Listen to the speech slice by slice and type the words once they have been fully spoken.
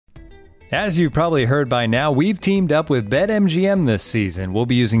As you've probably heard by now, we've teamed up with BetMGM this season. We'll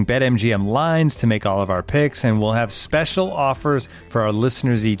be using BetMGM lines to make all of our picks, and we'll have special offers for our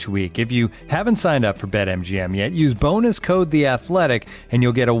listeners each week. If you haven't signed up for BetMGM yet, use bonus code The Athletic, and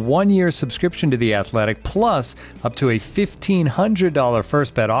you'll get a 1-year subscription to The Athletic, plus up to a $1,500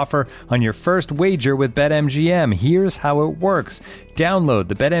 first bet offer on your first wager with BetMGM. Here's how it works. Download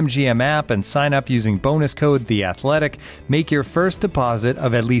the BetMGM app and sign up using bonus code The Athletic. Make your first deposit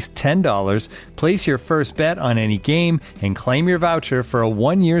of at least $10. Place your first bet on any game and claim your voucher for a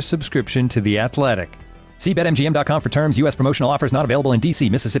 1-year subscription to The Athletic. See BetMGM.com for terms. U.S. promotional offers not available in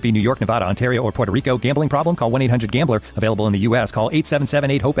D.C., Mississippi, New York, Nevada, Ontario, or Puerto Rico. Gambling problem? Call 1-800-GAMBLER. Available in the U.S. Call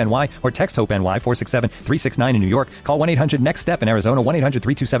 877-8-HOPE-NY or text HOPE-NY 467-369 in New York. Call 1-800-NEXT-STEP in Arizona.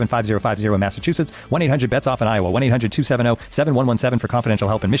 1-800-327-5050 in Massachusetts. 1-800-BETS-OFF in Iowa. 1-800-270-7117 for confidential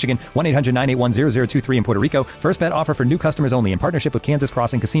help in Michigan. 1-800-981-0023 in Puerto Rico. First bet offer for new customers only in partnership with Kansas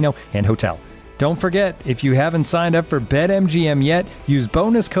Crossing Casino and Hotel. Don't forget, if you haven't signed up for BetMGM yet, use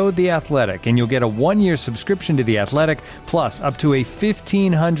bonus code The Athletic, and you'll get a 1-year subscription to The Athletic, plus up to a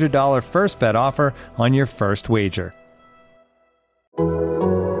 $1,500 first bet offer on your first wager. All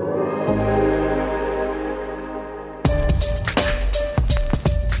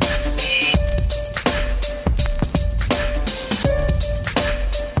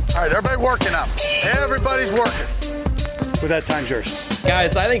right, everybody working up. Everybody's working. With that, time's yours.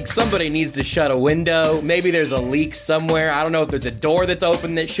 Guys, I think somebody needs to shut a window. Maybe there's a leak somewhere. I don't know if there's a door that's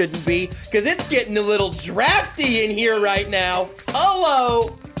open that shouldn't be, because it's getting a little drafty in here right now.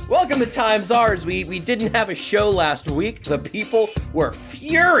 Hello! Welcome to Time's Ours. We didn't have a show last week. The people were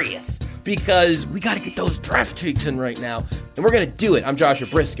furious because we got to get those draft takes in right now. And we're going to do it. I'm Joshua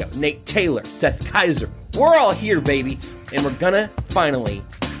Briscoe, Nate Taylor, Seth Kaiser. We're all here, baby. And we're going to finally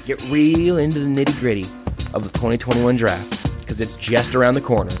get real into the nitty-gritty of the 2021 draft, because it's just around the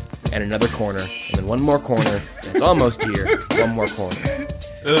corner, and another corner, and then one more corner, and it's almost here, one more corner.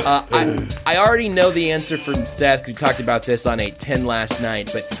 I already know the answer from Seth, because we talked about this on 8-10 last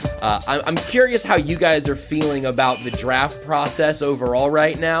night, but I'm curious how you guys are feeling about the draft process overall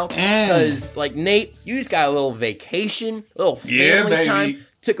right now, because, like, Nate, you just got a little vacation, a little family time.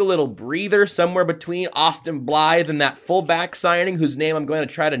 Took a little breather somewhere between Austin Blythe and that fullback signing, whose name I'm going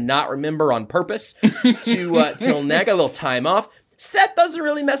to try to not remember on purpose, till Ned. Got a little time off. Seth doesn't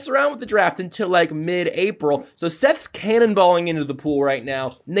really mess around with the draft until like mid-April, so Seth's cannonballing into the pool right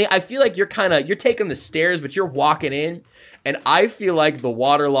now. Nate, I feel like you're taking the stairs, but you're walking in, and I feel like the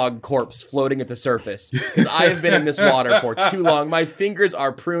waterlogged corpse floating at the surface, because I have been in this water for too long. My fingers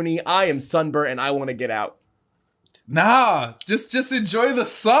are pruny, I am sunburnt, and I want to get out. Nah, just enjoy the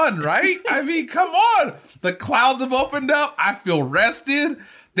sun, right? I mean, come on. The clouds have opened up. I feel rested.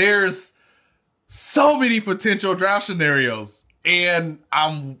 There's so many potential draft scenarios, and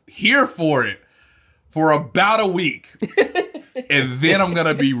I'm here for it for about a week. And then I'm going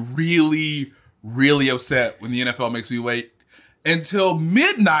to be really, really upset when the NFL makes me wait until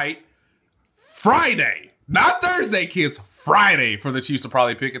midnight Friday. Not Thursday, kids. Friday for the Chiefs to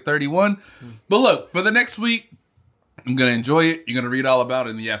probably pick at 31. But look, for the next week, I'm going to enjoy it. You're going to read all about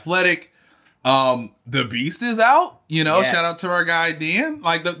it in The Athletic. The Beast is out. Yes. Shout out to our guy, Dan.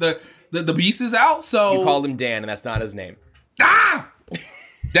 Like, the Beast is out, so... You called him Dan, and that's not his name.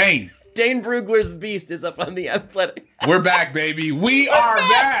 Dane. Dane Brugler's Beast is up on The Athletic. We're back, baby. We are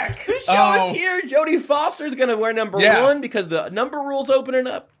back. The show is here. Jodie Foster's going to wear number 1 because the number rule's opening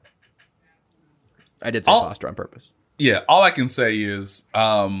up. I did say Foster on purpose. Yeah, all I can say is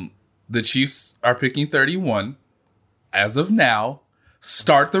the Chiefs are picking 31. As of now,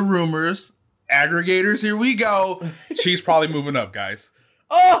 start the rumors. Aggregators, here we go. Chiefs probably moving up, guys.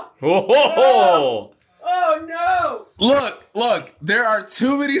 Oh no! Look, there are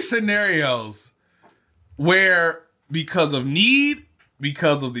too many scenarios where, because of need,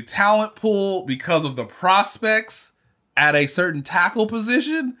 because of the talent pool, because of the prospects at a certain tackle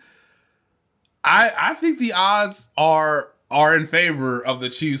position, I think the odds are in favor of the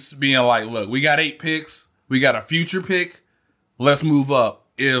Chiefs being like, look, we got 8 picks. We got a future pick. Let's move up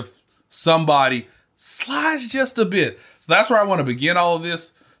if somebody slides just a bit. So that's where I want to begin all of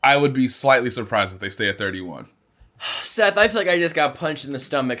this. I would be slightly surprised if they stay at 31. Seth, I feel like I just got punched in the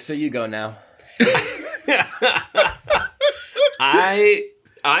stomach, so you go now.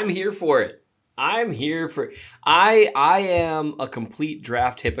 I'm here for it. I am a complete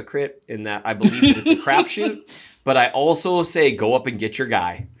draft hypocrite in that I believe that it's a crapshoot, but I also say go up and get your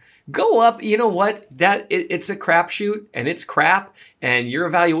guy. Go up, you know what? It's a crapshoot and it's crap, and your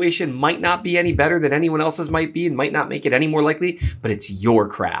evaluation might not be any better than anyone else's might be and might not make it any more likely, but it's your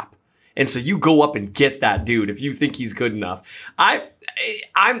crap. And so you go up and get that dude if you think he's good enough.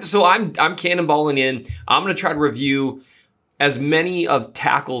 I'm cannonballing in. I'm going to try to review as many of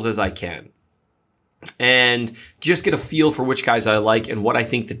tackles as I can and just get a feel for which guys I like and what I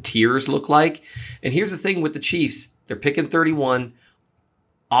think the tiers look like. And here's the thing with the Chiefs. They're picking 31.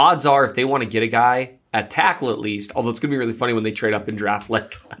 Odds are if they want to get a guy at tackle at least, although it's going to be really funny when they trade up and draft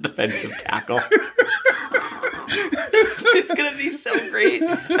like a defensive tackle. It's going to be so great.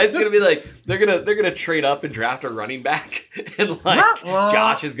 It's going to be like they're going to trade up and draft a running back and like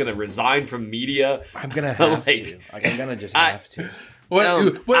Josh is going to resign from media. I'm going to have to. Like, I'm going to just have to. What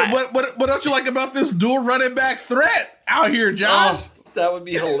don't you like about this dual running back threat out here, Josh? Oh, that would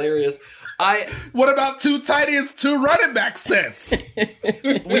be hilarious. What about 2 tight ends, 2 running back sets? To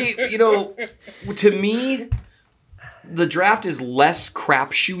me, the draft is less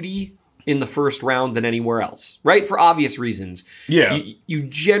crapshooty in the first round than anywhere else, right? For obvious reasons. Yeah. You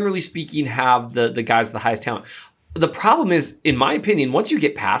generally speaking have the guys with the highest talent. The problem is, in my opinion, once you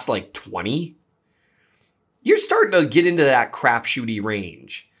get past like 20, you're starting to get into that crapshooty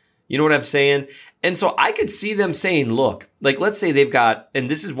range. You know what I'm saying? And so I could see them saying, look, like let's say they've got,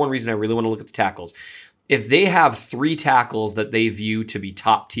 and this is one reason I really want to look at the tackles. If they have 3 tackles that they view to be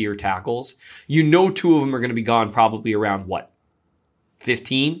top tier tackles, 2 of them are going to be gone probably around what?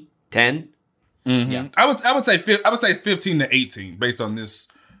 15? 10? Mm-hmm. Yeah. I would say 15 to 18 based on this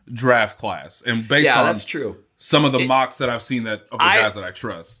draft class and based on that's true. Some of the mocks that I've seen of the guys that I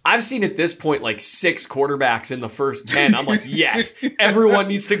trust. I've seen at this point like 6 quarterbacks in the first 10. I'm like, yes, everyone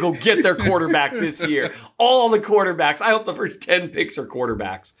needs to go get their quarterback this year. All the quarterbacks. I hope the first 10 picks are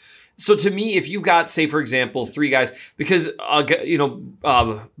quarterbacks. So to me, if you've got, say, for example, 3 guys, because,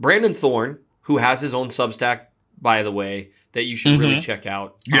 Brandon Thorne, who has his own Substack, by the way, that you should really check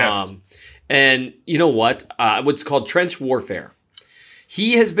out. Yes. And you know what? What's called Trench Warfare.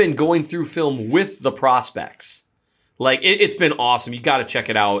 He has been going through film with the prospects. Like, it's been awesome. You got to check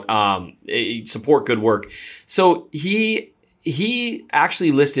it out. Support good work. So he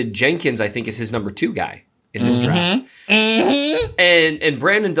actually listed Jenkins, I think, as his number 2 guy in this draft. And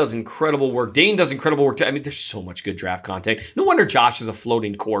Brandon does incredible work. Dane does incredible work too. I mean, there's so much good draft content. No wonder Josh is a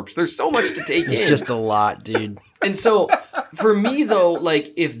floating corpse. There's so much to take in. It's just a lot, dude. And so for me though,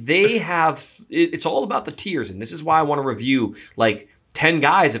 like if they have, it's all about the tiers. And this is why I want to review like 10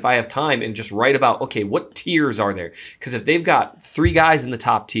 guys if I have time and just write about, okay, what tiers are there? Because if they've got 3 guys in the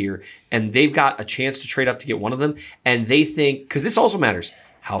top tier and they've got a chance to trade up to get one of them and they think, because this also matters,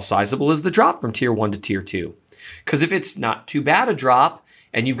 how sizable is the drop from tier 1 to tier 2? Because if it's not too bad a drop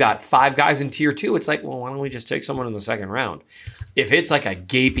and you've got 5 guys in tier 2, it's like, well, why don't we just take someone in the second round? If it's like a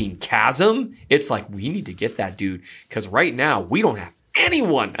gaping chasm, it's like, we need to get that dude because right now we don't have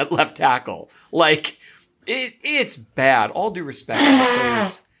anyone at left tackle. Like, it's bad. All due respect to the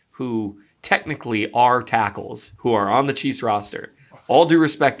players who technically are tackles who are on the Chiefs roster. All due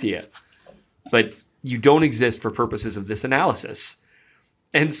respect to you. But you don't exist for purposes of this analysis.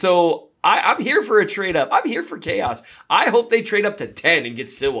 And so I'm here for a trade up. I'm here for chaos. I hope they trade up to 10 and get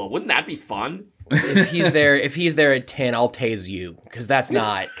Sewell. Wouldn't that be fun? If he's there at 10, I'll tase you because he's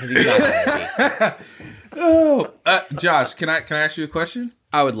not going to be. Josh, can I ask you a question?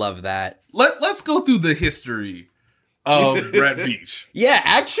 I would love that. Let's go through the history of Brett Veach. Yeah,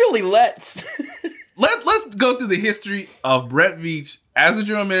 actually, let's. Let's go through the history of Brett Veach as a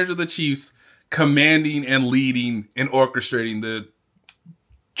general manager of the Chiefs, commanding and leading and orchestrating the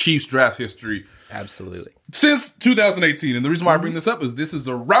Chiefs draft history. Absolutely. Since 2018. And the reason why I bring this up is this is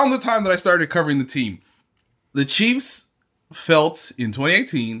around the time that I started covering the team. The Chiefs felt in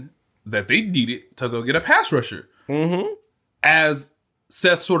 2018 that they needed to go get a pass rusher. Mm-hmm. As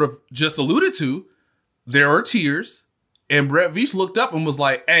Seth sort of just alluded to, there are tiers. And Brett Veach looked up and was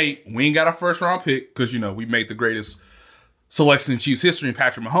like, hey, we ain't got a first round pick because, we made the greatest selection in Chiefs history in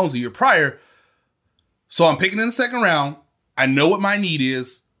Patrick Mahomes the year prior. So I'm picking in the second round. I know what my need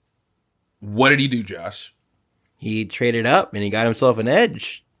is. What did he do, Josh? He traded up and he got himself an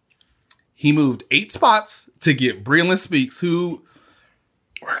edge. He moved 8 spots to get Breland Speaks, who,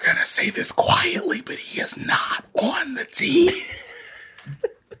 we're going to say this quietly, but he is not on the team.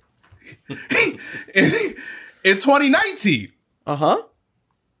 In 2019. Uh-huh.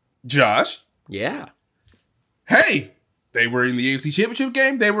 Josh. Yeah. Hey, they were in the AFC Championship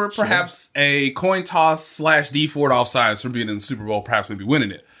game. They were perhaps a coin toss / D Ford offsides from being in the Super Bowl, perhaps maybe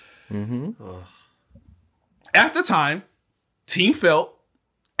winning it. Mm-hmm. At the time, team felt,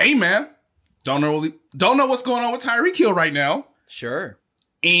 hey man, don't know what's going on with Tyreek Hill right now. Sure.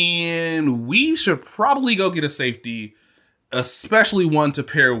 And we should probably go get a safety, especially one to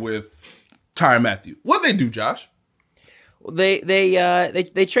pair with Tyrann Mathieu. What'd they do, Josh? They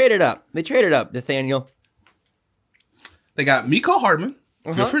traded up. They traded up, Nathaniel. They got Miko Hardman.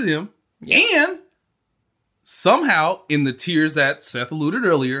 Good for them. And somehow, in the tiers that Seth alluded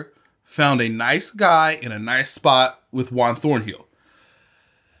earlier, found a nice guy in a nice spot with Juan Thornhill.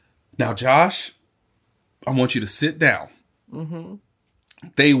 Now, Josh, I want you to sit down.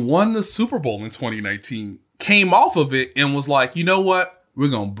 They won the Super Bowl in 2019, came off of it, and was like, you know what? We're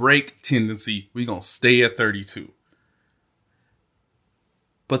going to break tendency. We're going to stay at 32.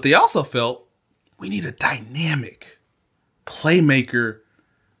 But they also felt we need a dynamic playmaker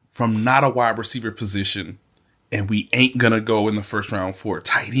from not a wide receiver position, and we ain't going to go in the first round for a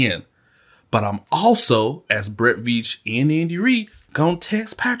tight end. But I'm also, as Brett Veach and Andy Reid, going to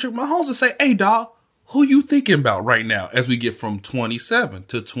text Patrick Mahomes and say, hey, dawg, who you thinking about right now as we get from 27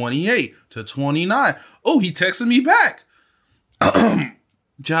 to 28 to 29? Oh, he texted me back.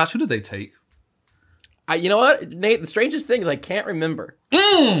 Josh, who did they take? You know what, Nate? The strangest thing is I can't remember.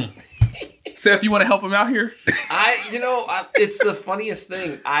 Seth, you want to help him out here? It's the funniest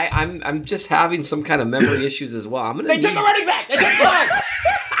thing. I'm just having some kind of memory issues as well. They took a running back. They took one.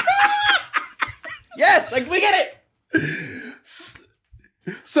 Yes, like we get it.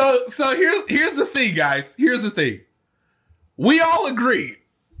 So here's the thing, guys. Here's the thing. We all agree.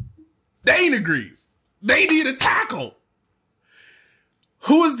 Dane agrees. They need a tackle.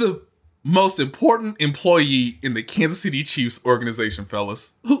 Who is the most important employee in the Kansas City Chiefs organization,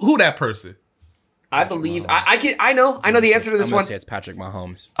 fellas? Who that person? I believe I know the answer to this one. Say it's Patrick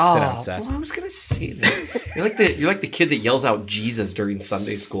Mahomes. Oh, Sit down, Seth. well, I was gonna say that. You're like the kid that yells out Jesus during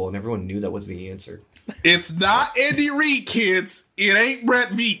Sunday school, and everyone knew that was the answer. It's not Andy Reid, kids. It ain't Brett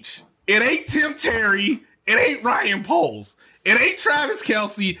Veach. It ain't Tim Terry. It ain't Ryan Poles. It ain't Travis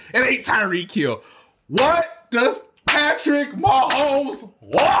Kelce. It ain't Tyreek Hill. What does Patrick Mahomes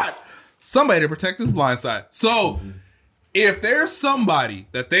want? Somebody to protect his blind side. So, if there's somebody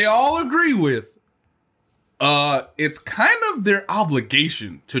that they all agree with, it's kind of their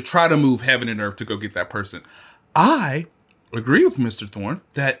obligation to try to move heaven and earth to go get that person. I agree with Mr. Thorne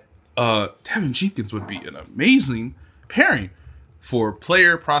that Tevin Jenkins would be an amazing pairing for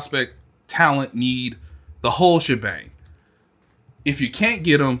player, prospect, talent, need, the whole shebang. If you can't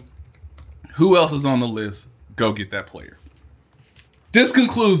get him, who else is on the list? Go get that player. This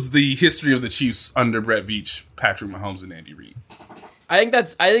concludes the history of the Chiefs under Brett Veach, Patrick Mahomes, and Andy Reid. I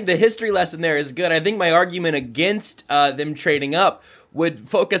think the history lesson there is good. I think my argument against them trading up would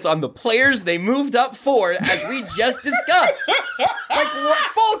focus on the players they moved up for, as we just discussed.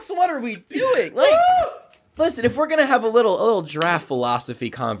 What are we doing? Like, listen, if we're gonna have a little draft philosophy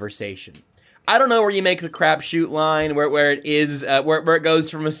conversation, I don't know where you make the crapshoot line, where it is, where it goes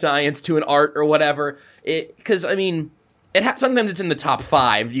from a science to an art or whatever. Because I mean, sometimes it's in the top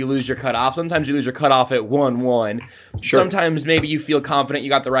 5. You lose your cutoff. Sometimes you lose your cutoff at 1-1. Sure. Sometimes maybe you feel confident you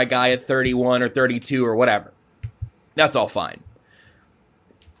got the right guy at 31 or 32 or whatever. That's all fine.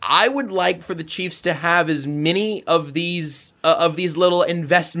 I would like for the Chiefs to have as many of these little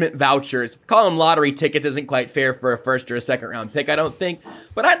investment vouchers. Call them lottery tickets isn't quite fair for a first or a second round pick, I don't think.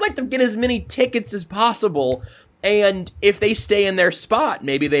 But I'd like to get as many tickets as possible. And if they stay in their spot,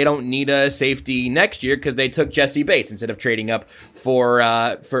 maybe they don't need a safety next year because they took Jesse Bates instead of trading up for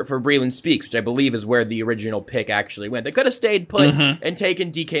Breeland Speaks, which I believe is where the original pick actually went. They could have stayed put and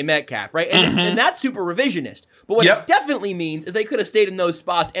taken DK Metcalf, right? And that's super revisionist. But what it definitely means is they could have stayed in those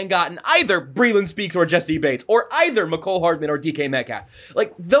spots and gotten either Breeland Speaks or Jesse Bates, or either McCole Hardman or DK Metcalf.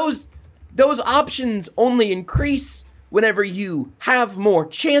 Like, those options only increase whenever you have more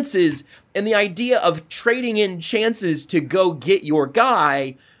chances. And the idea of trading in chances to go get your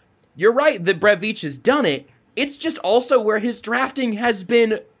guy, you're right that Brett Veach has done it. It's just also where his drafting has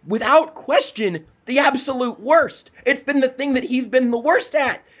been, without question, the absolute worst. It's been the thing that he's been the worst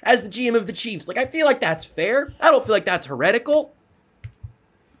at as the GM of the Chiefs. Like, I feel like that's fair. I don't feel like that's heretical.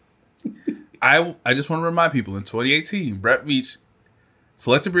 I just want to remind people, in 2018, Brett Veach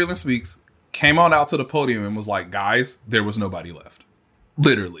selected Breeland Speaks, came on out to the podium and was like, guys, there was nobody left.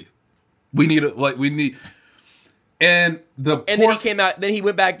 Literally. And then he came out. Then he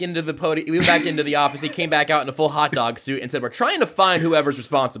went back into the podium. He went back into the office. He came back out in a full hot dog suit and said, "We're trying to find whoever's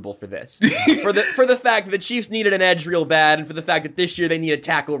responsible for this, for the fact that the Chiefs needed an edge real bad, and for the fact that this year they need a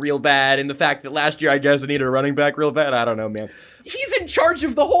tackle real bad, and the fact that last year I guess they needed a running back real bad. I don't know, man. He's in charge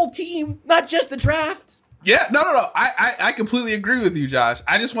of the whole team, not just the draft." Yeah, no. I completely agree with you, Josh.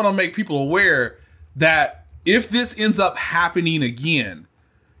 I just want to make people aware that if this ends up happening again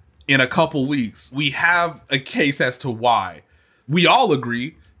in a couple weeks, we have a case as to why. We all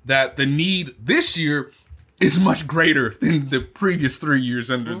agree that the need this year is much greater than the previous 3 years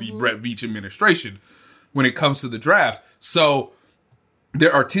under the Brett Veach administration when it comes to the draft. So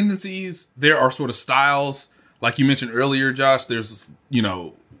there are tendencies, there are sort of styles like you mentioned earlier, Josh, there's,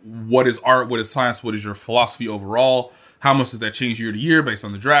 what is art, what is science, what is your philosophy overall? How much does that change year to year based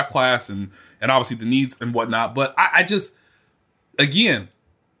on the draft class and obviously the needs and whatnot? But I just, again,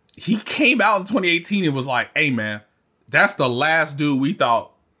 he came out in 2018 and was like, hey, man, that's the last dude we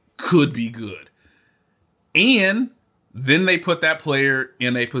thought could be good. And then they put that player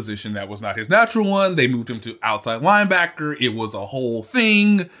in a position that was not his natural one. They moved him to outside linebacker. It was a whole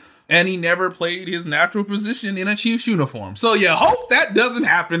thing. And he never played his natural position in a Chiefs uniform. So you hope that doesn't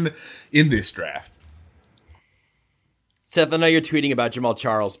happen in this draft. Seth, I know you're tweeting about Jamal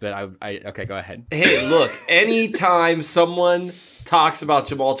Charles, but okay, go ahead. Hey, look, anytime someone talks about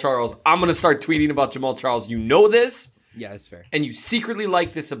Jamal Charles, I'm going to start tweeting about Jamal Charles. You know this. Yeah, that's fair. And you secretly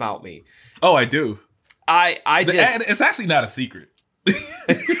like this about me. Oh, I do. It's actually not a secret.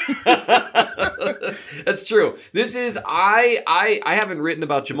 That's true. This is I haven't written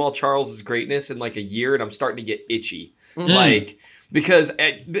about Jamal Charles's greatness in like a year, and I'm starting to get itchy. Because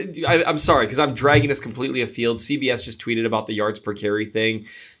I'm sorry, because I'm dragging us completely afield. CBS just tweeted about the yards per carry thing.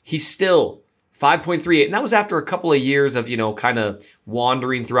 He's still 5.38, and that was after a couple of years of kind of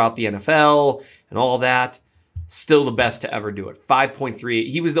wandering throughout the NFL and all that. Still the best to ever do it. 5.38.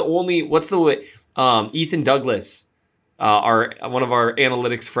 He was the only. Ethan Douglas, one of our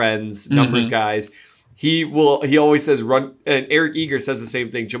analytics friends, numbers guys. He always says run. And Eric Eager says the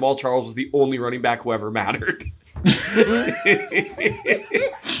same thing. Jamal Charles was the only running back who ever mattered.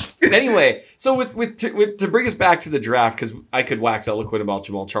 Anyway, so to bring us back to the draft, because I could wax eloquent about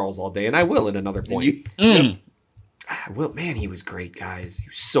Jamal Charles all day, and I will at another point. I will. Man, he was great, guys. He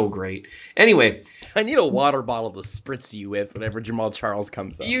was so great. Anyway, I need a water bottle to spritz you with whenever Jamal Charles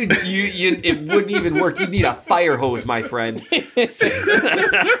comes up. It wouldn't even work. You'd need a fire hose, my friend.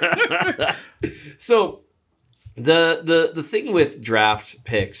 So the thing with draft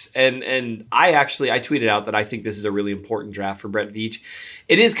picks, and I tweeted out that I think this is a really important draft for Brett Veach.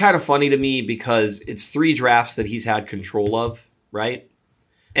 It is kind of funny to me because it's 3 drafts that he's had control of, right?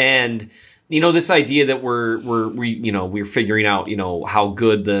 And this idea that we're figuring out, how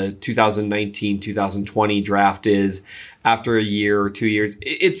good the 2019-2020 draft is after a year or 2 years.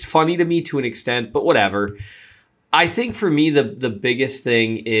 It's funny to me to an extent, but whatever. I think for me, the biggest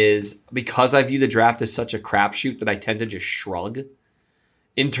thing is because I view the draft as such a crapshoot that I tend to just shrug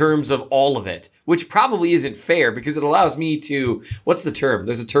in terms of all of it, which probably isn't fair because it allows me to, what's the term?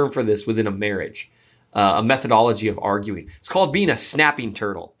 There's a term for this within a marriage, a methodology of arguing. It's called being a snapping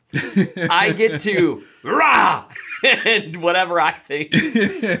turtle. I get to rah and whatever I think,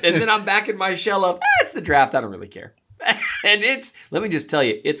 and then I'm back in my shell of it's the draft. I don't really care, and let me just tell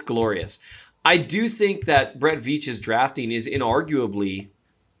you, it's glorious. I do think that Brett Veach's drafting is inarguably,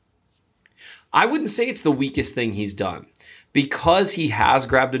 I wouldn't say it's the weakest thing he's done because he has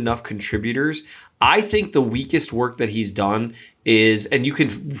grabbed enough contributors. I think the weakest work that he's done is, and you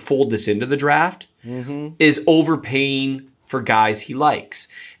can fold this into the draft, is overpaying for guys he likes.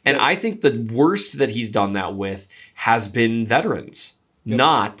 And I think the worst that he's done that with has been veterans,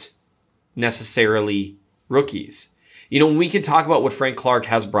 not necessarily rookies. When we can talk about what Frank Clark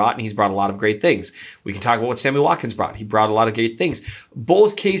has brought, and he's brought a lot of great things. We can talk about what Sammy Watkins brought. He brought a lot of great things.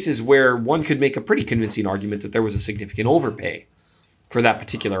 Both cases where one could make a pretty convincing argument that there was a significant overpay for that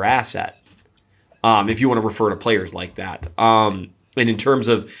particular asset, if you want to refer to players like that. And in terms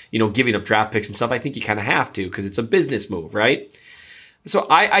of, giving up draft picks and stuff, I think you kind of have to because it's a business move, right? So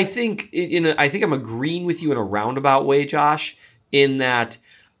I think I'm agreeing with you in a roundabout way, Josh, in that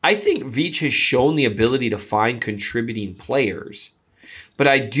I think Veach has shown the ability to find contributing players, but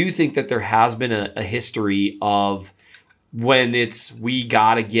I do think that there has been a history of when we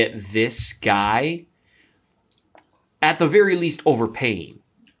got to get this guy, at the very least overpaying,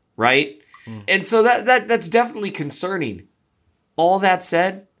 right? And so that's definitely concerning. All that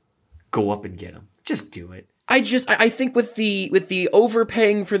said, go up and get him. Just do it. I think with the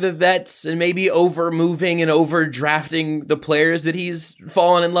overpaying for the vets and maybe over moving and over drafting the players that he's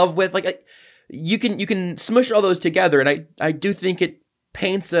fallen in love with, you can smush all those together, and I do think it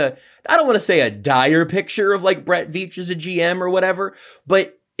paints I don't want to say a dire picture of Brett Veach as a GM or whatever,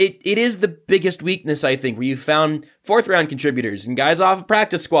 but it is the biggest weakness, I think, where you found 4th round contributors and guys off of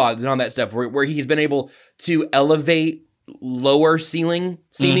practice squads and all that stuff, where he's been able to elevate lower seeming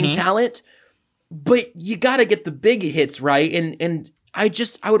talent. But you got to get the big hits right, and I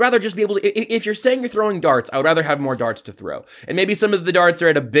would rather just be able to, if you're saying you're throwing darts, I would rather have more darts to throw. And maybe some of the darts are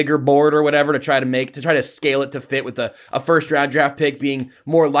at a bigger board or whatever to try to scale it to fit with a 1st round draft pick being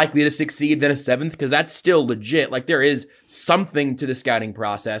more likely to succeed than a 7th, because that's still legit. There is something to the scouting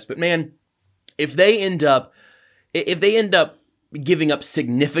process. But man, if they end up giving up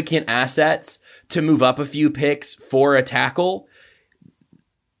significant assets to move up a few picks for a tackle.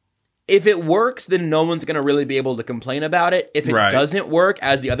 If it works, then no one's going to really be able to complain about it. If it doesn't work,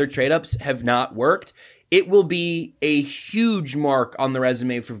 as the other trade-ups have not worked, it will be a huge mark on the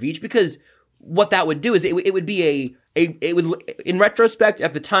resume for Veach, because what that would do is it would be it would, in retrospect,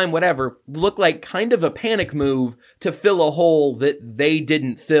 at the time, whatever, look like kind of a panic move to fill a hole that they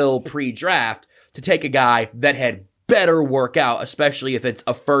didn't fill pre-draft, to take a guy that had better work out, especially if it's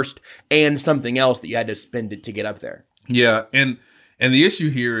a first and something else that you had to spend it to get up there. Yeah, and the issue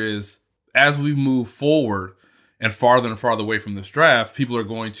here is, as we move forward and farther away from this draft, people are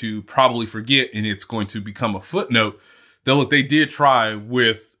going to probably forget, and it's going to become a footnote, that look, they did try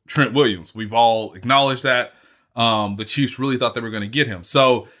with Trent Williams. We've all acknowledged that. The Chiefs really thought they were going to get him.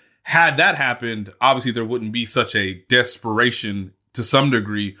 So had that happened, obviously there wouldn't be such a desperation to some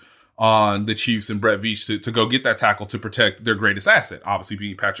degree on the Chiefs and Brett Veach to go get that tackle to protect their greatest asset, obviously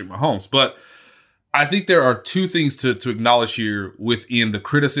being Patrick Mahomes. But I think there are two things to acknowledge here within the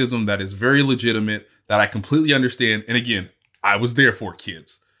criticism that is very legitimate, that I completely understand. And again, I was there for,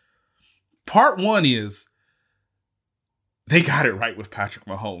 kids. Part one is they got it right with Patrick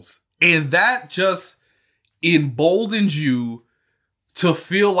Mahomes. And that just emboldens you to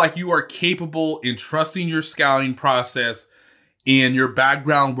feel like you are capable in trusting your scouting process and your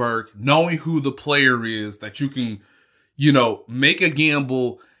background work, knowing who the player is, that you can, make a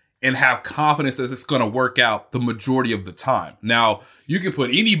gamble and have confidence that it's going to work out the majority of the time. Now, you can put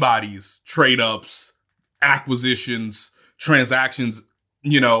anybody's trade-ups, acquisitions, transactions,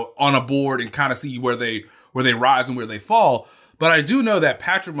 on a board and kind of see where they rise and where they fall. But I do know that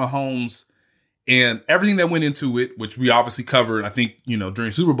Patrick Mahomes and everything that went into it, which we obviously covered, I think,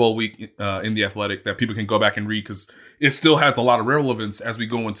 during Super Bowl week in The Athletic, that people can go back and read because it still has a lot of relevance as we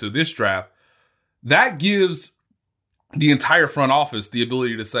go into this draft. That gives the entire front office the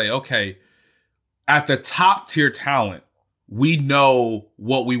ability to say, okay, at the top tier talent, we know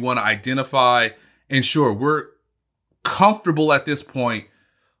what we want to identify. And sure, we're comfortable at this point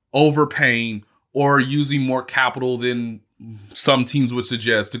overpaying or using more capital than some teams would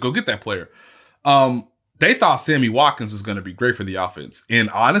suggest to go get that player. They thought Sammy Watkins was going to be great for the offense. And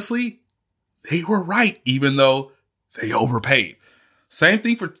honestly, they were right, even though they overpaid. Same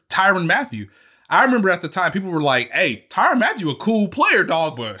thing for Tyrann Mathieu. I remember at the time, people were like, hey, Tyrann Mathieu, a cool player,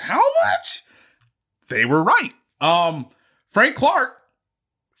 dog, but how much? They were right. Frank Clark,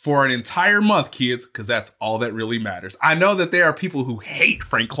 for an entire month, kids, because that's all that really matters. I know that there are people who hate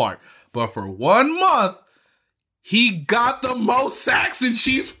Frank Clark, but for 1 month, he got the most sacks in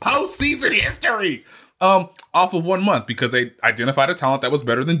Chiefs postseason history off of 1 month, because they identified a talent that was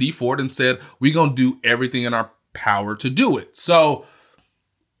better than Dee Ford and said, we're going to do everything in our power to do it. So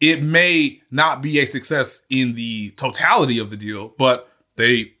it may not be a success in the totality of the deal, but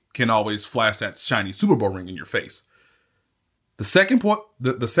they can always flash that shiny Super Bowl ring in your face. The second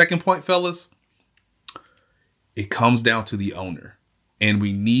point, fellas, it comes down to the owner. And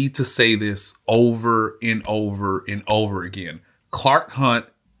we need to say this over and over and over again. Clark Hunt,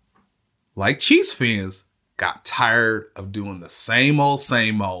 like Chiefs fans, got tired of doing the same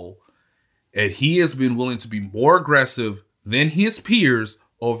old, and he has been willing to be more aggressive than his peers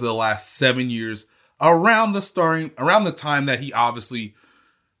over the last 7 years, around the time that he obviously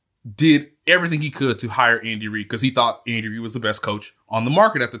did everything he could to hire Andy Reid, because he thought Andy Reid was the best coach on the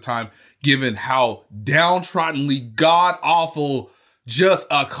market at the time, given how downtroddenly god-awful, just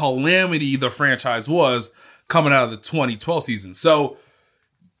a calamity the franchise was coming out of the 2012 season. So,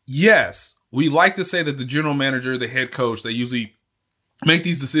 yes, we like to say that the general manager, the head coach, they usually make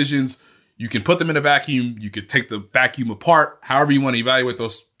these decisions. You can put them in a vacuum. You could take the vacuum apart, however you want to evaluate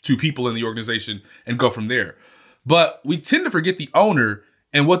those two people in the organization and go from there. But we tend to forget the owner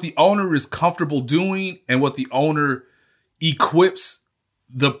and what the owner is comfortable doing and what the owner equips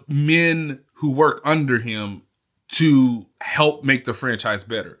the men who work under him to help make the franchise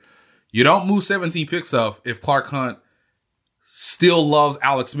better. You don't move 17 picks up if Clark Hunt still loves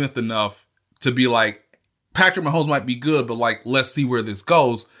Alex Smith enough to be like, Patrick Mahomes might be good, but like, let's see where this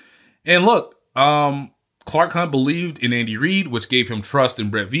goes. And look, Clark Hunt believed in Andy Reid, which gave him trust in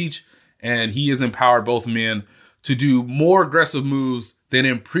Brett Veach, and he has empowered both men to do more aggressive moves than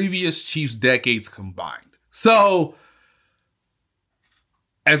in previous Chiefs decades combined. So,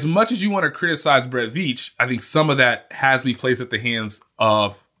 as much as you want to criticize Brett Veach, I think some of that has to be placed at the hands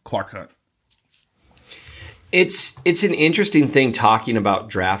of Clark Hunt. It's an interesting thing talking about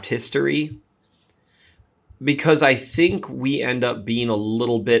draft history, because I think we end up being a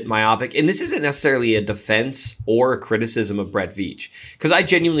little bit myopic. And this isn't necessarily a defense or a criticism of Brett Veach, because I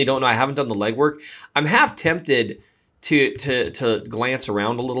genuinely don't know. I haven't done the legwork. I'm half tempted to glance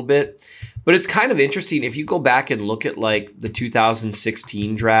around a little bit. But it's kind of interesting if you go back and look at like the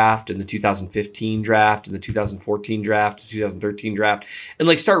 2016 draft and the 2015 draft and the 2014 draft, the 2013 draft, and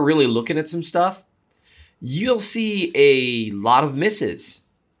like start really looking at some stuff, you'll see a lot of misses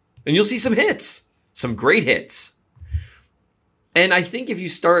and you'll see some hits, some great hits. And I think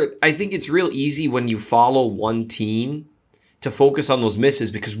I think it's real easy when you follow one team to focus on those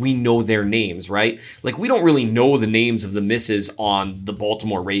misses because we know their names, right? Like we don't really know the names of the misses on the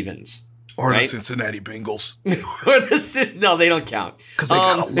Baltimore Ravens. Or right? the Cincinnati Bengals. No, they don't count. Because they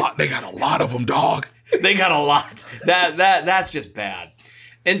got a lot. They got a lot of them, dog. They got a lot. That's just bad.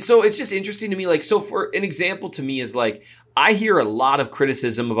 And so it's just interesting to me. Like, so for an example to me is like, I hear a lot of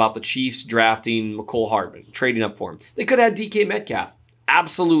criticism about the Chiefs drafting Mecole Hardman, trading up for him. They could have had DK Metcalf.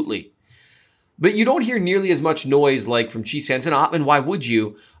 Absolutely. But you don't hear nearly as much noise like from Chiefs fans. And why would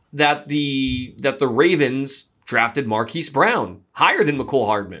you? That the Ravens drafted Marquise Brown higher than Mecole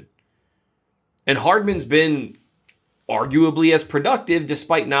Hardman. And Hardman's been arguably as productive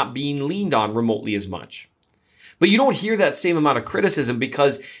despite not being leaned on remotely as much. But you don't hear that same amount of criticism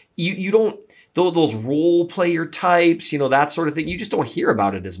because you don't, those role player types, that sort of thing, you just don't hear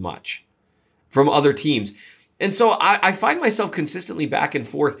about it as much from other teams. And so I find myself consistently back and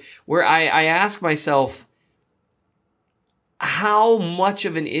forth where I ask myself, how much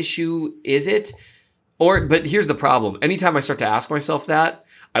of an issue is it? But here's the problem. Anytime I start to ask myself that,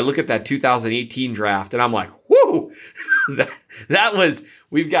 I look at that 2018 draft and I'm like, whoo,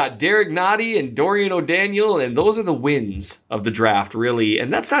 we've got Derek Nottie and Dorian O'Daniel, and those are the wins of the draft, really.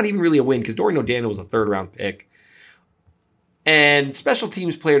 And that's not even really a win because Dorian O'Daniel was a 3rd round pick. And special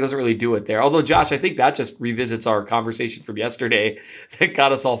teams player doesn't really do it there. Although, Josh, I think that just revisits our conversation from yesterday that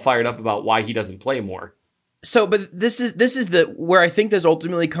got us all fired up about why he doesn't play more. So, but this is where I think this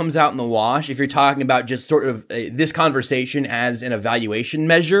ultimately comes out in the wash. If you're talking about just sort of this conversation as an evaluation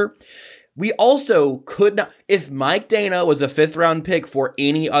measure, we also could not. If Mike Dana was a 5th round pick for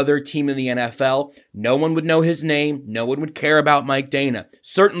any other team in the NFL, no one would know his name. No one would care about Mike Dana.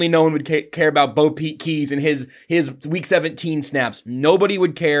 Certainly, no one would care about Bo Pete Keys and his Week 17 snaps. Nobody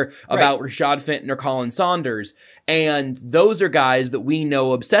would care about Rashad Fenton or Colin Saunders. And those are guys that we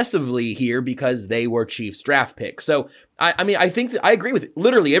know obsessively here because they were Chiefs draft picks. So, I think that I agree with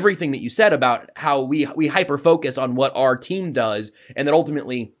literally everything that you said about how we hyper focus on what our team does, and that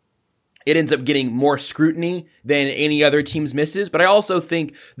ultimately it ends up getting more scrutiny than any other team's misses. But I also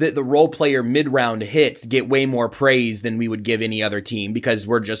think that the role player mid-round hits get way more praise than we would give any other team because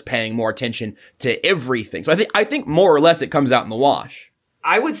we're just paying more attention to everything. So I think more or less it comes out in the wash.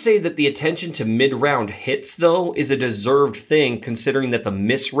 I would say that the attention to mid-round hits, though, is a deserved thing considering that the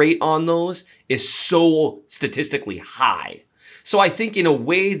miss rate on those is so statistically high. So I think in a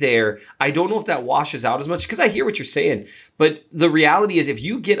way there, I don't know if that washes out as much because I hear what you're saying. But the reality is if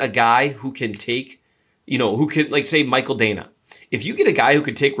you get a guy who can take, who can, like say Michael Dana, if you get a guy who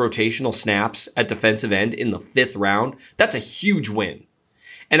can take rotational snaps at defensive end in the 5th round, that's a huge win.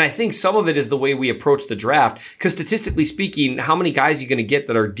 And I think some of it is the way we approach the draft because statistically speaking, how many guys are you going to get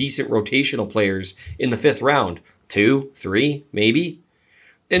that are decent rotational players in the 5th round? 2, 3, maybe?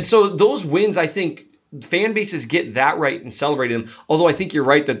 And so those wins, I think, fan bases get that right and celebrate them. Although I think you're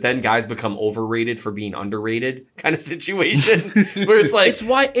right that then guys become overrated for being underrated kind of situation where it's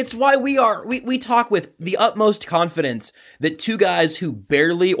like it's why we talk with the utmost confidence that 2 guys who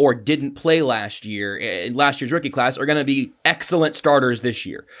barely or didn't play last year in last year's rookie class are going to be excellent starters this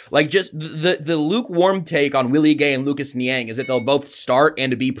year. Like just the lukewarm take on Willie Gay and Lucas Niang is that they'll both start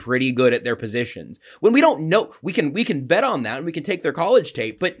and to be pretty good at their positions. When we don't know, we can bet on that and we can take their college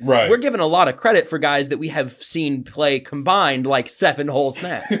tape, but we're giving a lot of credit for guys that we have seen play combined like 7 whole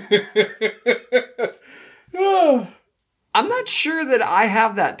snaps. I'm not sure that I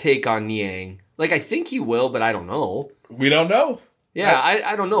have that take on Niang. Like, I think he will, but I don't know. We don't know. Yeah,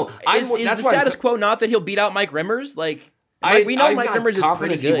 I don't know. Is the status quo not that he'll beat out Mike Rimmers? Like, we know Mike Rimmers is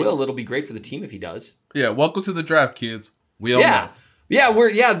pretty good. He will. It'll be great for the team if he does. Yeah, welcome to the draft, kids. We all know.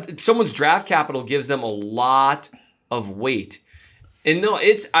 Yeah, someone's draft capital gives them a lot of weight. And no,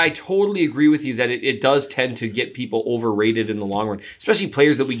 I totally agree with you that it does tend to get people overrated in the long run, especially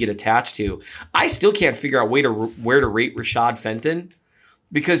players that we get attached to. I still can't figure out where to rate Rashad Fenton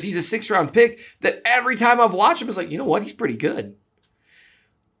because he's a 6th round pick that every time I've watched him, it's like, you know what? He's pretty good.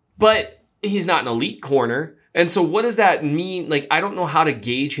 But he's not an elite corner. And so what does that mean? Like, I don't know how to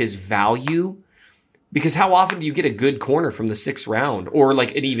gauge his value because how often do you get a good corner from the 6th round or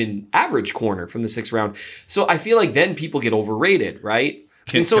like an even average corner from the 6th round? So I feel like then people get overrated, right?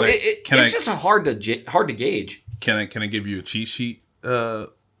 It's just hard to gauge. Can I give you a cheat sheet,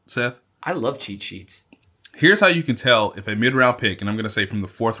 Seth? I love cheat sheets. Here's how you can tell if a mid-round pick, and I'm going to say from the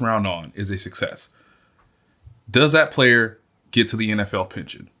 4th round on, is a success. Does that player get to the NFL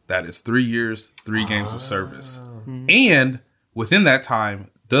pension? That is 3 years, 3 games of service. And within that time,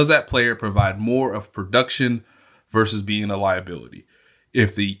 does that player provide more of production versus being a liability?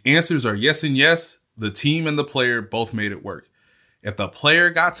 If the answers are yes and yes, the team and the player both made it work. If the player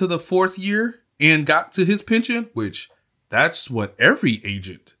got to the 4th year and got to his pension, which that's what every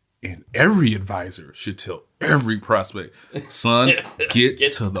agent and every advisor should tell every prospect, son,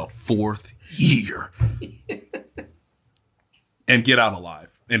 get to the 4th year and get out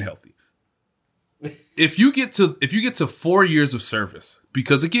alive and healthy. If you get to 4 years of service,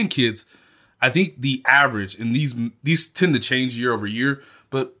 because again, kids, I think the average, and these tend to change year over year,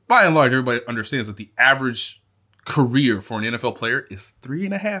 but by and large, everybody understands that the average career for an NFL player is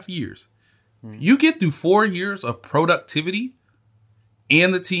 3.5 years. You get through 4 years of productivity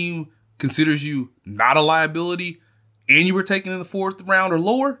and the team considers you not a liability and you were taken in the 4th round or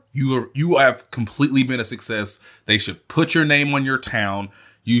lower, you have completely been a success. They should put your name on your town.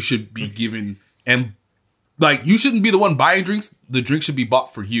 You should be given, and like, you shouldn't be the one buying drinks. The drink should be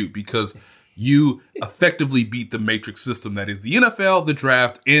bought for you because you effectively beat the matrix system that is the NFL, the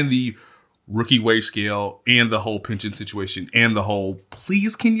draft, and the rookie wage scale, and the whole pension situation, and the whole,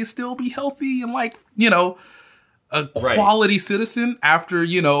 please, can you still be healthy and, like, you know, a quality citizen after,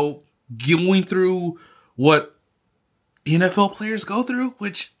 you know, going through what NFL players go through,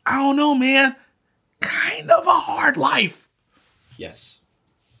 which, I don't know, man, kind of a hard life. Yes.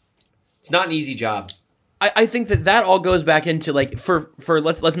 It's not an easy job. I think that all goes back into, like, for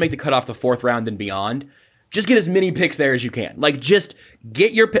let's make the cutoff the 4th round and beyond. Just get as many picks there as you can. Like, just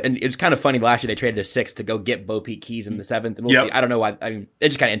get your pick. And it's kind of funny. Last year they traded a 6th to go get Bo Peep Keys in the 7th. And we'll see. I don't know why. I mean,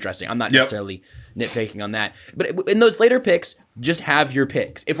 it's just kind of interesting. I'm not necessarily nitpicking on that. But in those later picks, just have your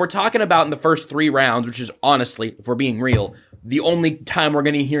picks. If we're talking about in the first 3 rounds, which is honestly, if we're being real, the only time we're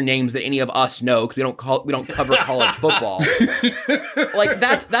going to hear names that any of us know, because we don't cover college football. Like,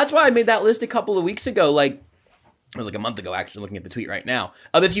 that's why I made that list a couple of weeks ago. Like, it was like a month ago, actually, looking at the tweet right now.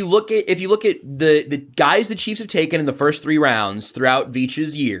 If you look at the guys the Chiefs have taken in the first 3 rounds throughout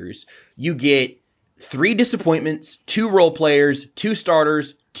Veach's years, you get 3 disappointments, 2 role players, 2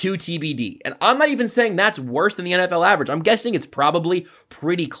 starters, 2 TBD. And I'm not even saying that's worse than the NFL average. I'm guessing it's probably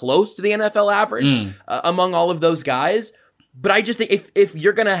pretty close to the NFL average among all of those guys. But I just think if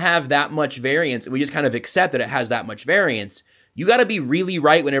you're going to have that much variance, and we just kind of accept that it has that much variance, you got to be really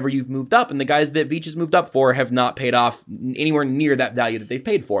right whenever you've moved up. And the guys that Veach has moved up for have not paid off anywhere near that value that they've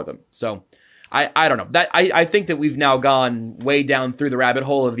paid for them. So I don't know. I think that we've now gone way down through the rabbit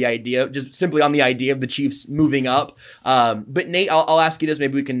hole of the idea, just simply on the idea of the Chiefs moving up. But Nate, I'll ask you this.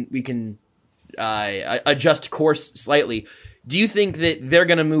 Maybe we can adjust course slightly. Do you think that they're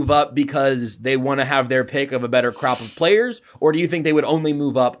going to move up because they want to have their pick of a better crop of players? Or do you think they would only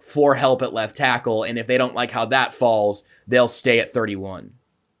move up for help at left tackle? And if they don't like how that falls, they'll stay at 31?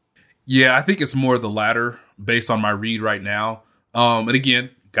 Yeah, I think it's more the latter based on my read right now. And again,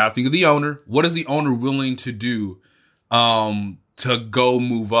 got to think of the owner. What is the owner willing to do to go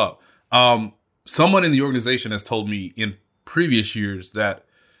move up? Someone in the organization has told me in previous years that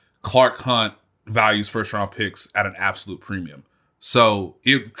Clark Hunt values first-round picks at an absolute premium. So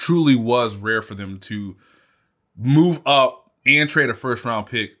it truly was rare for them to move up and trade a first-round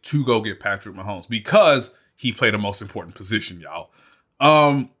pick to go get Patrick Mahomes because he played the most important position, y'all.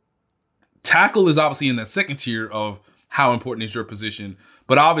 Tackle is obviously in that second tier of how important is your position,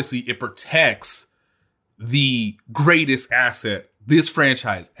 but obviously it protects the greatest asset this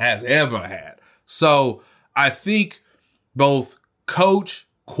franchise has ever had. So I think both coach,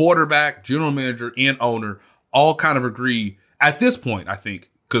 quarterback, general manager, and owner all kind of agree at this point, I think,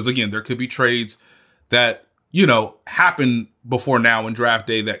 because again, there could be trades that, you know, happen before now in draft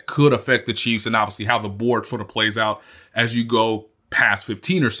day that could affect the Chiefs and obviously how the board sort of plays out as you go past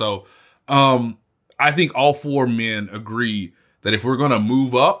 15 or so. I think all 4 men agree that if we're going to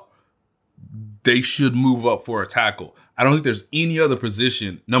move up, they should move up for a tackle. I don't think there's any other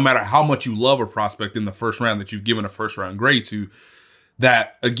position, no matter how much you love a prospect in the first round that you've given a first round grade to,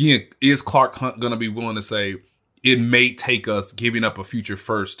 that, again, is Clark Hunt going to be willing to say it may take us giving up a future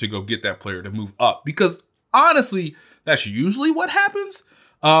first to go get that player to move up? Because honestly, that's usually what happens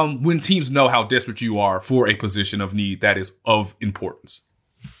when teams know how desperate you are for a position of need that is of importance.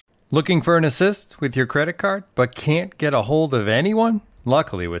 Looking for an assist with your credit card, but can't get a hold of anyone?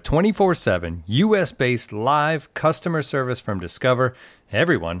 Luckily, with 24/7 U.S.-based live customer service from Discover,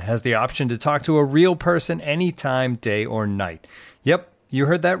 everyone has the option to talk to a real person anytime, day or night. Yep, you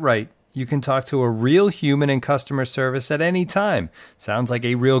heard that right. You can talk to a real human in customer service at any time. Sounds like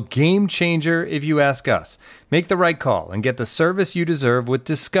a real game changer if you ask us. Make the right call and get the service you deserve with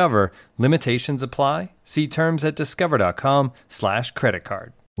Discover. Limitations apply. See terms at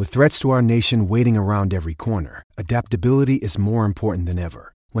discover.com/creditcard. With threats to our nation waiting around every corner, adaptability is more important than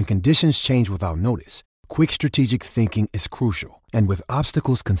ever. When conditions change without notice, quick strategic thinking is crucial. And with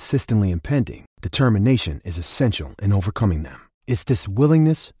obstacles consistently impending, determination is essential in overcoming them. It's this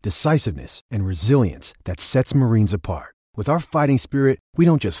willingness, decisiveness, and resilience that sets Marines apart. With our fighting spirit, we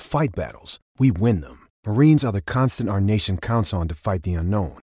don't just fight battles, we win them. Marines are the constant our nation counts on to fight the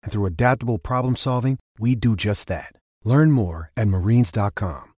unknown. And through adaptable problem solving, we do just that. Learn more at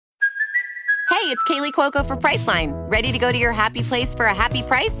marines.com. Hey, it's Kaylee Cuoco for Priceline. Ready to go to your happy place for a happy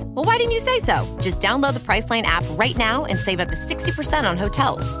price? Well, why didn't you say so? Just download the Priceline app right now and save up to 60% on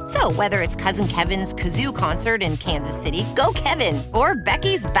hotels. So whether it's Cousin Kevin's Kazoo Concert in Kansas City, go Kevin, or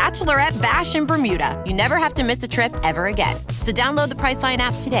Becky's Bachelorette Bash in Bermuda, you never have to miss a trip ever again. So download the Priceline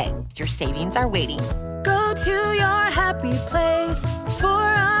app today. Your savings are waiting. Go to your happy place for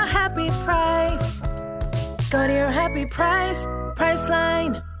a happy price. Go to your happy price,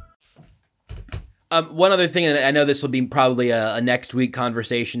 Priceline. One other thing, and I know this will be probably a next week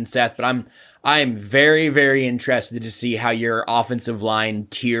conversation, Seth, but I'm very, very interested to see how your offensive line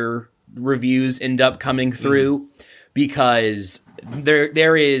tier reviews end up coming through, because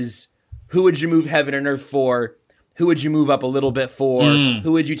there is, who would you move heaven and earth for? Who would you move up a little bit for?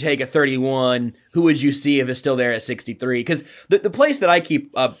 Who would you take at 31? Who would you see if it's still there at 63? Because the place that I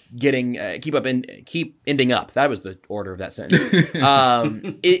keep ending up. That was the order of that sentence.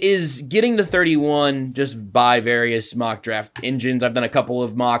 Is getting to 31 just by various mock draft engines. I've done a couple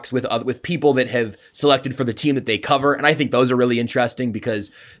of mocks with people that have selected for the team that they cover, and I think those are really interesting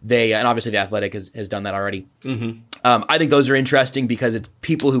because they, and obviously the Athletic has done that already. I think those are interesting because it's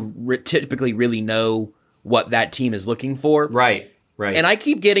people who typically really know what that team is looking for. Right. And I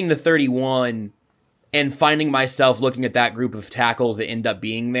keep getting to 31 and finding myself looking at that group of tackles that end up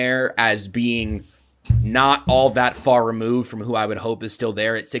being there as being not all that far removed from who I would hope is still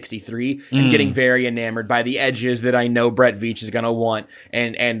there at 63, and getting very enamored by the edges that I know Brett Veach is going to want,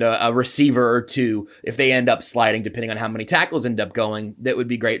 and a receiver or two, if they end up sliding, depending on how many tackles end up going, that would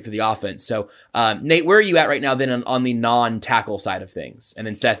be great for the offense. So, Nate, where are you at right now then on the non-tackle side of things? And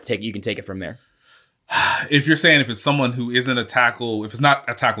then Seth, you can take it from there. If you're saying if it's someone who isn't a tackle, if it's not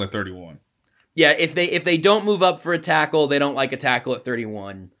a tackle at 31. Yeah, if they don't move up for a tackle, they don't like a tackle at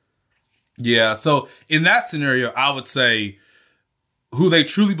 31. Yeah, so in that scenario, I would say who they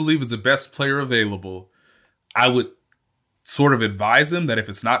truly believe is the best player available, I would sort of advise them that if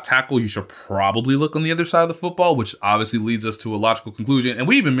it's not tackle, you should probably look on the other side of the football, which obviously leads us to a logical conclusion. And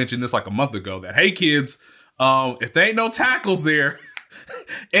we even mentioned this like a month ago that, hey, kids, if there ain't no tackles there,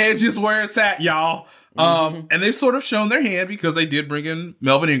 edge is where it's at, y'all. And they've sort of shown their hand because they did bring in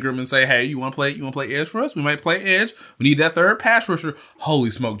Melvin Ingram and say, hey, you want to play edge for us? We might play edge. We need that third pass rusher.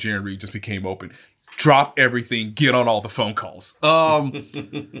 Holy smoke, Jarran Reed just became open. Drop everything. Get on all the phone calls.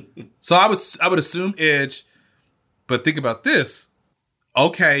 So I would assume edge, but think about this.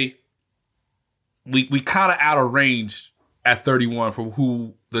 Okay, we kind of out of range at 31 for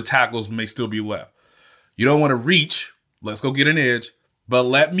who the tackles may still be left. You don't want to reach. Let's go get an edge. But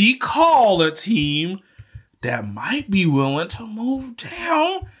let me call a team that might be willing to move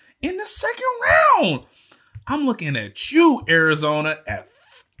down in the second round. I'm looking at you, Arizona, at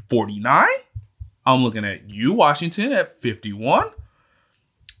 49. I'm looking at you, Washington, at 51.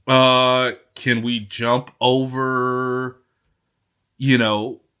 Can we jump over,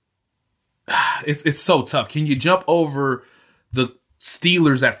 it's so tough. Can you jump over the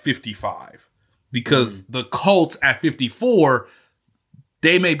Steelers at 55? Because the Colts at 54,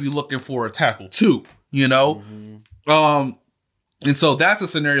 they may be looking for a tackle too, And so that's a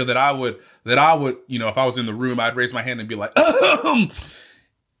scenario that I would, if I was in the room, I'd raise my hand and be like,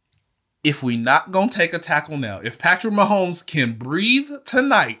 if we not going to take a tackle now, if Patrick Mahomes can breathe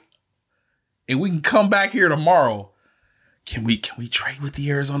tonight and we can come back here tomorrow, can we trade with the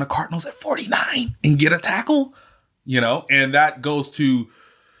Arizona Cardinals at 49 and get a tackle? And that goes to,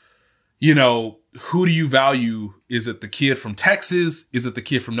 who do you value? Is it the kid from Texas? Is it the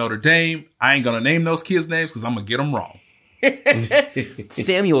kid from Notre Dame? I ain't going to name those kids' names because I'm going to get them wrong.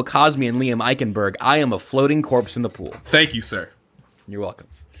 Samuel Cosme and Liam Eichenberg. I am a floating corpse in the pool. Thank you, sir. You're welcome.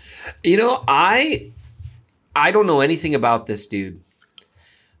 I don't know anything about this dude,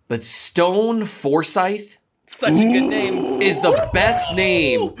 but Stone Forsythe, such a good name, is the best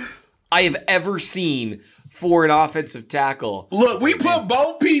name I have ever seen for an offensive tackle. Look, we put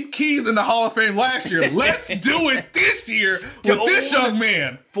Bo Peep Keys in the Hall of Fame last year. Let's do it this year with this young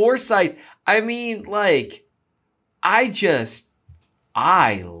man. Forsythe. I mean, like, I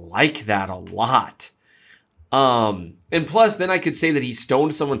like that a lot. And plus, then I could say that he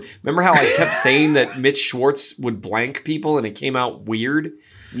stoned someone. Remember how I kept saying that Mitch Schwartz would blank people and it came out weird?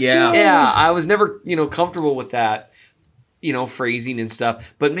 Yeah. Yeah, I was never, comfortable with that, phrasing and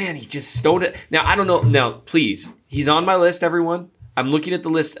stuff. But man, he just stoned it. Now, I don't know. Now, please, he's on my list, everyone. I'm looking at the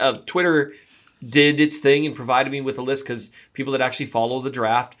list of Twitter did its thing and provided me with a list because people that actually follow the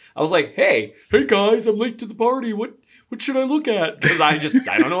draft. I was like, hey guys, I'm late to the party. What should I look at? Because I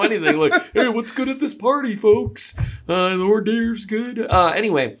don't know anything. Like, hey, what's good at this party, folks? The hors d'oeuvres good.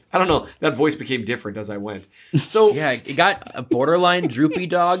 Anyway, I don't know. That voice became different as I went. So Yeah, it got a borderline droopy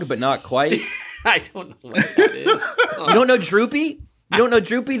dog, but not quite. I don't know what that is. You don't know Droopy? You don't know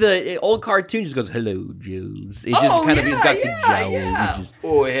Droopy? The old cartoon just goes, "Hello, Joes." It's just he's got the jowl. Just,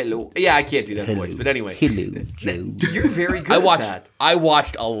 oh, hello. Yeah, I can't do that voice, but anyway. Hello, Joes. You're very good at that. I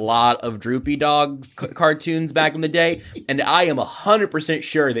watched a lot of Droopy Dog cartoons back in the day, and I am 100%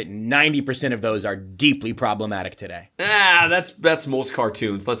 sure that 90% of those are deeply problematic today. That's most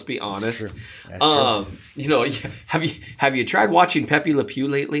cartoons. Let's be honest. That's true. Have you tried watching Pepe Le Pew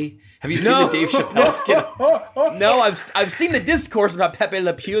lately? Have you seen the Dave Chappelle skit? No, I've seen the discourse about Pepe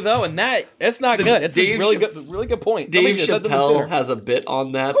Le Pew though, and it's not good. It's a really good point. Dave Chappelle has a bit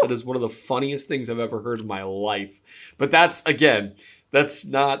on that is one of the funniest things I've ever heard in my life. But that's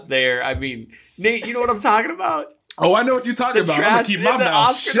not there. I mean, Nate, you know what I'm talking about? Oh, I know what you're talking about. I'm going to keep my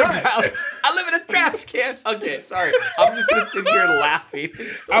mouth shut. I live in a trash can. Okay, sorry. I'm just going to sit here laughing.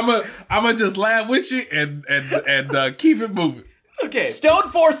 I'm gonna just laugh with you and keep it moving. Okay. Stone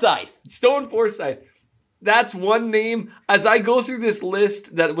Forsythe. That's one name. As I go through this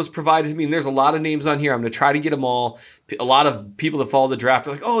list that was provided to me, and there's a lot of names on here, I'm going to try to get them all. A lot of people that follow the draft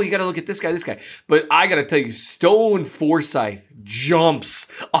are like, oh, you got to look at this guy. But I got to tell you, Stone Forsythe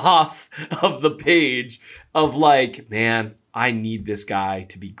jumps off of the page of like, man, I need this guy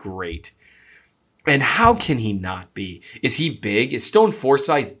to be great. And how can he not be? Is he big? Is Stone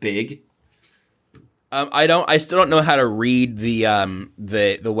Forsythe big? I still don't know how to read the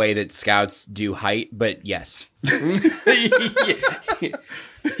way that scouts do height, but yes.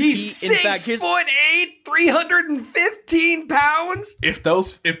 He's 6'8", 315 pounds. If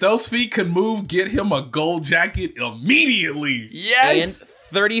those feet can move, get him a gold jacket immediately. Yes. And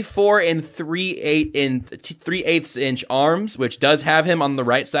 34 and 3/8 inch arms, which does have him on the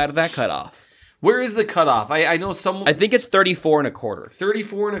right side of that cutoff. Where is the cutoff? I know someone. I think it's 34 1/4.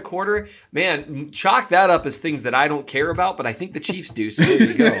 34 1/4. Man, chalk that up as things that I don't care about, but I think the Chiefs do. So there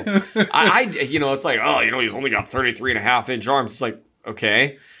you go. It's like, he's only got 33.5-inch arms. It's like,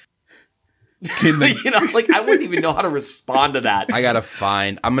 okay. I wouldn't even know how to respond to that. I'm gonna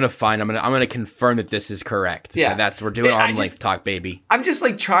confirm that this is correct. Yeah, we're doing arm length talk, baby. I'm just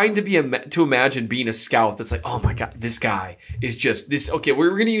like trying to imagine being a scout that's like, oh my god, this guy is just this. Okay,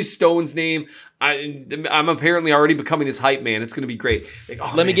 we're gonna use Stone's name. I'm apparently already becoming his hype man. It's gonna be great.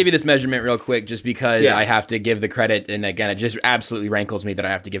 Let me give you this measurement real quick, just because I have to give the credit. And again, it just absolutely rankles me that I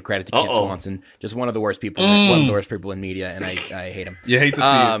have to give credit to Kent Swanson, just one of the worst people, one of the worst people in media, and I hate him. You hate to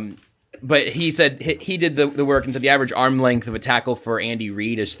see it. But he said he did the work and said the average arm length of a tackle for Andy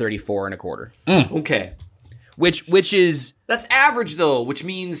Reid is 34 1/4. Okay. Which is... That's average, though, which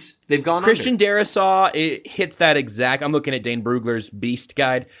means they've gone Christian under. Darrisaw, it hits that exact... I'm looking at Dane Brugler's Beast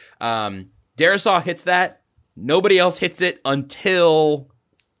Guide. Darrisaw hits that. Nobody else hits it until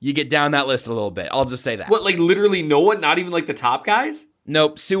you get down that list a little bit. I'll just say that. What, like literally no one? Not even like the top guys?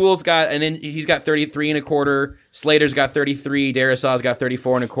 Nope. Sewell's got... And then he's got 33 1/4. Slater's got 33. Darrisaw's got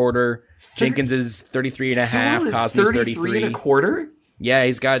 34 1/4. Jenkins is 33 1/2. Cosby's 33 1/4. Yeah,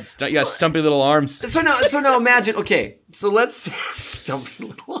 he's got stumpy little arms. So now imagine. Okay, so let's stumpy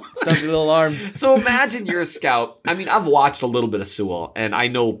little arms. So imagine you're a scout. I mean, I've watched a little bit of Sewell, and I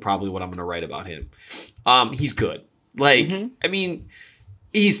know probably what I'm going to write about him. He's good. I mean,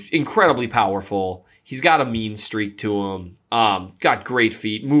 he's incredibly powerful. He's got a mean streak to him. Got great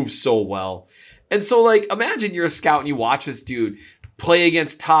feet. Moves so well. And so, imagine you're a scout and you watch this dude play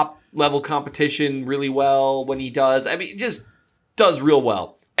against top level competition really well when he does. I mean, just does real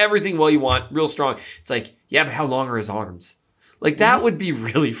well. Everything well you want, real strong. It's like, yeah, but how long are his arms? That would be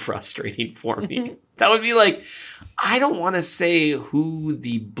really frustrating for me. That would be like, I don't want to say who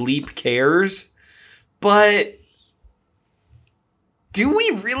the bleep cares, but do we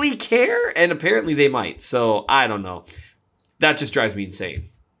really care? And apparently they might. So I don't know. That just drives me insane.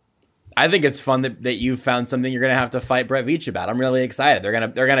 I think it's fun that you found something you're gonna have to fight Brett Veach about. I'm really excited.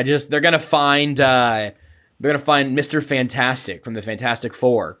 They're gonna find They're gonna find Mr. Fantastic from the Fantastic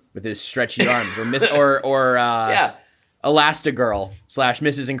Four with his stretchy arms, or Elastigirl /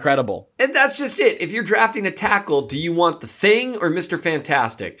 Mrs. Incredible. And that's just it. If you're drafting a tackle, do you want the Thing or Mr.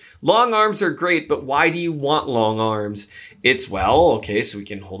 Fantastic? Long arms are great, but why do you want long arms? It's, well, okay, so we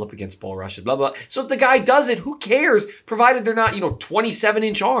can hold up against bull rushes, blah, blah. So if the guy does it, who cares? Provided they're not,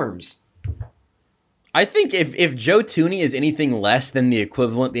 27-inch arms. I think if Joe Thuney is anything less than the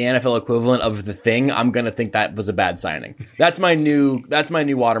NFL equivalent of the Thing, I'm gonna think that was a bad signing. That's my new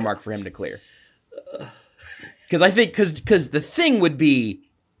watermark for him to clear. Because I think because the Thing would be,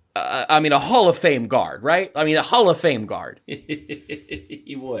 a Hall of Fame guard, right? A Hall of Fame guard.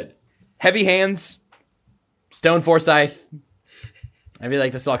 He would. Heavy hands, Stone Forsythe. I feel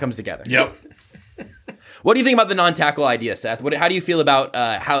like this all comes together. Yep. What do you think about the non-tackle idea, Seth? How do you feel about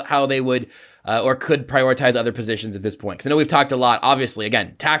how they would or could prioritize other positions at this point? Because I know we've talked a lot. Obviously,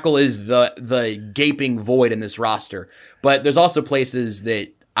 again, tackle is the gaping void in this roster. But there's also places that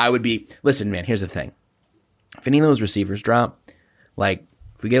I would be, listen, man, here's the thing. If any of those receivers drop, like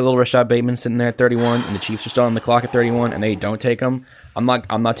if we get a little Rashad Bateman sitting there at 31 and the Chiefs are still on the clock at 31 and they don't take him, I'm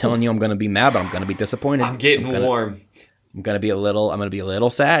not telling you I'm going to be mad, but I'm going to be disappointed. I'm getting warm. I'm going to be a little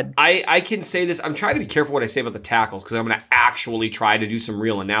sad. I can say this. I'm trying to be careful what I say about the tackles because I'm going to actually try to do some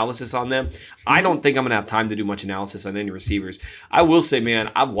real analysis on them. I don't think I'm going to have time to do much analysis on any receivers. I will say,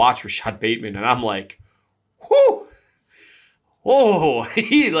 man, I've watched Rashad Bateman and I'm like, whoo, oh,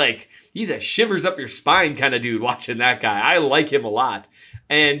 he's a shivers up your spine kind of dude watching that guy. I like him a lot.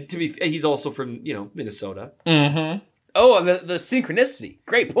 And he's also from, Minnesota. Mm-hmm. Oh, the synchronicity.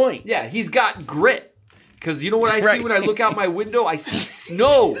 Great point. Yeah, he's got grit. Because you know what I see when I look out my window? I see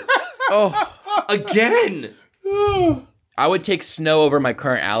snow. Oh, again. I would take snow over my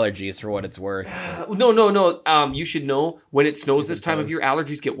current allergies for what it's worth. No. You should know when it snows this time of year,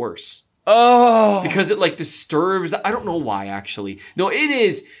 allergies get worse. Oh. Because it disturbs. I don't know why, actually. No, it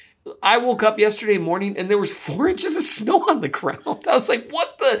is. I woke up yesterday morning and there was 4 inches of snow on the ground. I was like,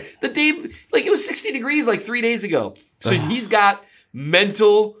 what the day, it was 60 degrees 3 days ago. So he's got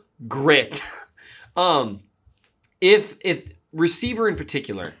mental grit. If receiver in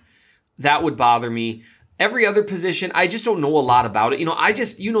particular, that would bother me. Every other position, I just don't know a lot about it.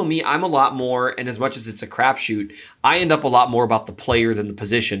 Me, I'm a lot more, and as much as it's a crapshoot, I end up a lot more about the player than the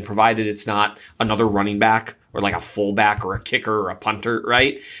position, provided it's not another running back or a fullback or a kicker or a punter,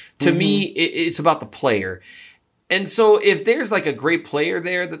 right? To me, it's about the player. And so if there's a great player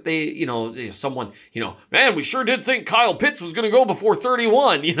there that they, someone, man, we sure did think Kyle Pitts was going to go before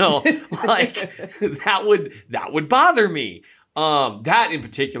 31, that would bother me. That in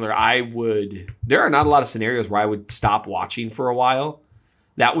particular, there are not a lot of scenarios where I would stop watching for a while.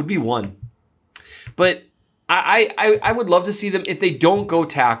 That would be one. But I would love to see them, if they don't go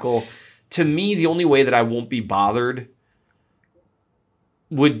tackle, to me, the only way that I won't be bothered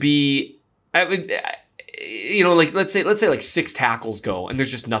would be, let's say 6 tackles go and there's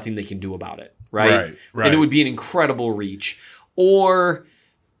just nothing they can do about it. Right. And it would be an incredible reach. Or,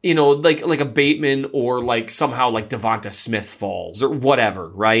 like a Bateman or somehow Devonta Smith falls or whatever,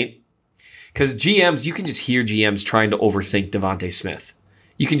 right? Because GMs, you can just hear GMs trying to overthink Devonta Smith.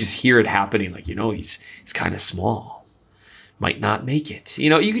 You can just hear it happening. He's kind of small, might not make it. You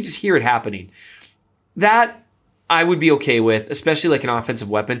can just hear it happening. That I would be okay with, especially an offensive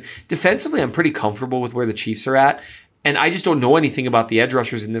weapon. Defensively, I'm pretty comfortable with where the Chiefs are at. And I just don't know anything about the edge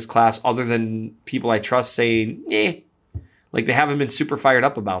rushers in this class other than people I trust saying, they haven't been super fired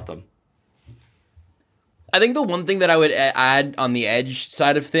up about them. I think the one thing that I would add on the edge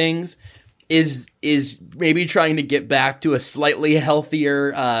side of things is maybe trying to get back to a slightly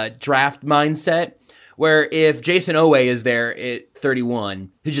healthier draft mindset, where if Jason Owe is there at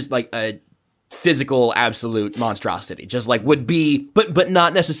 31, who's just a physical absolute monstrosity, just would be, but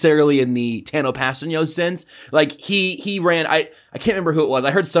not necessarily in the Tano Passanio sense. He ran, I can't remember who it was.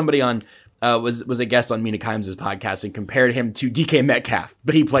 I heard somebody on was a guest on Mina Kimes' podcast and compared him to DK Metcalf,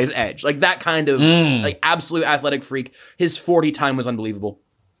 but he plays edge. That kind of absolute athletic freak. His 40 time was unbelievable.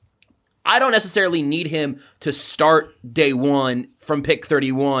 I don't necessarily need him to start day one from pick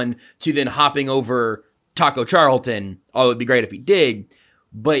 31 to then hopping over Taco Charlton. Oh, it would be great if he did,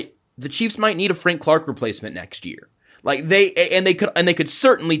 but the Chiefs might need a Frank Clark replacement next year. They could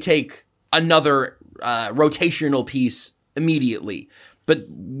certainly take another rotational piece immediately. But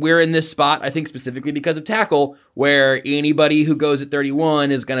we're in this spot, I think, specifically because of tackle, where anybody who goes at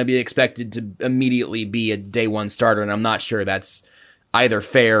 31 is going to be expected to immediately be a day one starter, and I'm not sure that's either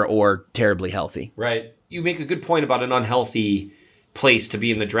fair or terribly healthy. Right. You make a good point about an unhealthy place to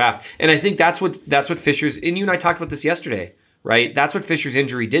be in the draft, and I think that's what Fisher's, and you and I talked about this yesterday, right? That's what Fisher's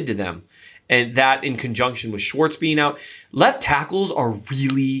injury did to them. And that in conjunction with Schwartz being out, left tackles are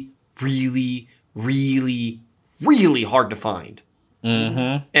really, really, really, really hard to find.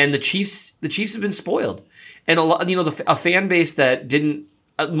 Mm-hmm. And the Chiefs have been spoiled. And a lot, a fan base that didn't.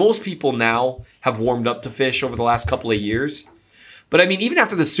 Most people now have warmed up to Fish over the last couple of years. But I mean, even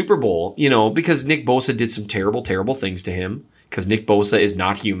after the Super Bowl, because Nick Bosa did some terrible, terrible things to him, because Nick Bosa is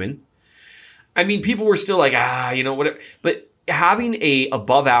not human. I mean, people were still like, whatever. But having a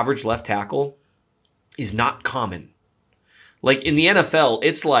above average left tackle is not common. Like in the NFL,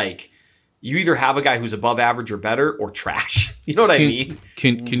 it's like you either have a guy who's above average or better or trash. You know what I mean?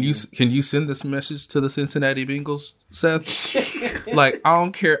 Can you send this message to the Cincinnati Bengals, Seth? Like, I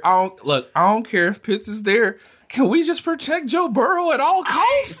don't care if Pitts is there. Can we just protect Joe Burrow at all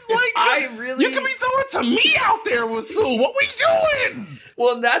costs? You can be throwing to me out there with Sue. What we doing?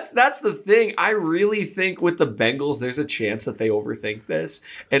 Well, that's the thing. I really think with the Bengals, there's a chance that they overthink this,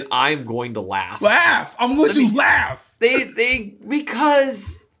 and I'm going to laugh. I'm going to laugh.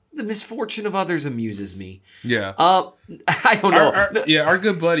 Because the misfortune of others amuses me. Yeah. I don't know. Our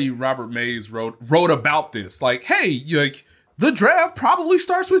good buddy Robert Mays wrote about this. Like, hey, the draft probably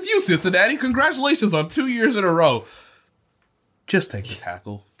starts with you, Cincinnati. Congratulations on 2 years in a row. Just take the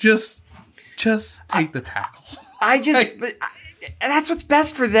tackle. Just take the tackle. That's what's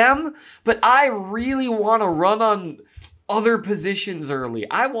best for them. But I really want to run on other positions early.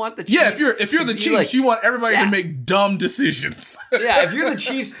 I want the Chiefs. Yeah, if you're the Chiefs, you want everybody to make dumb decisions. Yeah, if you're the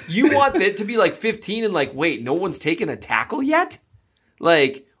Chiefs, you want it to be like 15 and like, wait, no one's taken a tackle yet?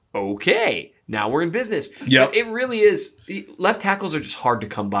 Like, okay, now we're in business. Yeah, it really is. Left tackles are just hard to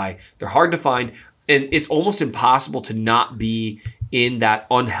come by. They're hard to find, and it's almost impossible to not be in that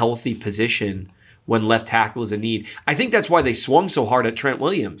unhealthy position when left tackle is a need. I think that's why they swung so hard at Trent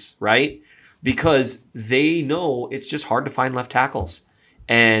Williams, right? Because they know it's just hard to find left tackles.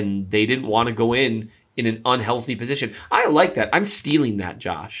 And they didn't want to go in an unhealthy position. I like that. I'm stealing that,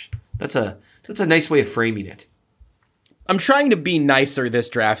 Josh. That's a nice way of framing it. I'm trying to be nicer this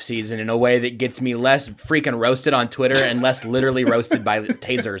draft season in a way that gets me less freaking roasted on Twitter and less literally roasted by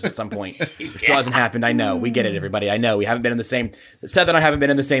tasers at some point. Which still hasn't happened. I know. We get it, everybody. I know. We haven't been in the same... Seth and I haven't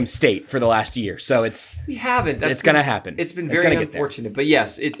been in the same state for the last year. So we haven't. It's going to happen. It's been very unfortunate. But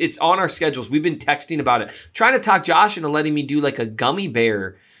yes, it's on our schedules. We've been texting about it. Trying to talk Josh into letting me do like a gummy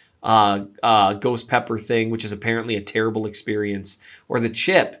bear ghost pepper thing, which is apparently a terrible experience. Or the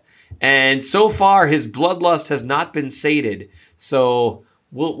chip. And so far, his bloodlust has not been sated. So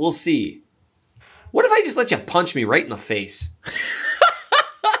we'll see. What if I just let you punch me right in the face?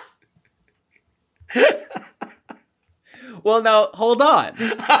 Well, now, hold on.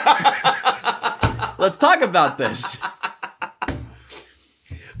 Let's talk about this.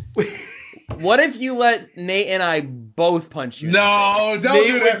 What if you let Nate and I both punch you? No, don't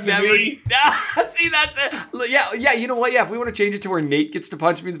do that to me. See, that's it. Yeah, you know what? Yeah, if we want to change it to where Nate gets to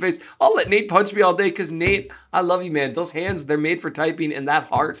punch me in the face, I'll let Nate punch me all day because Nate, I love you, man. Those hands, they're made for typing, and that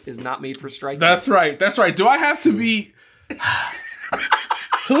heart is not made for striking. That's right. Do I have to be...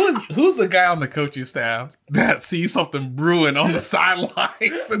 Who's the guy on the coaching staff that sees something brewing on the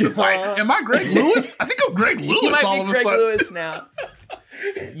sidelines and is like, am I Greg Lewis? I think I'm Greg Lewis. You might all be of a Greg sudden. Lewis now.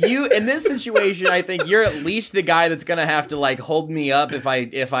 You in this situation, I think you're at least the guy that's gonna have to like hold me up if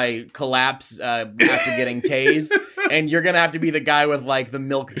I collapse after getting tased, and you're gonna have to be the guy with like the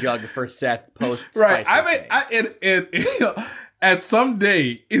milk jug for Seth post. Right. At some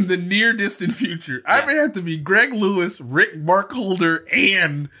day in the near distant future, I may have to be Greg Lewis, Rick Burkholder,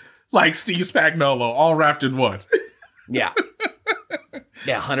 and like Steve Spagnuolo all wrapped in one. Yeah.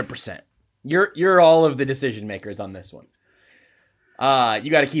 Yeah, 100%. You're all of the decision makers on this one.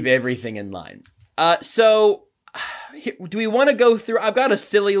 You got to keep everything in line. So do we want to go through? I've got a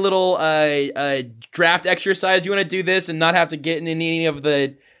silly little draft exercise. You want to do this and not have to get into any of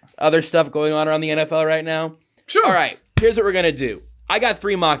the other stuff going on around the NFL right now? Sure. All right. Here's what we're going to do. I got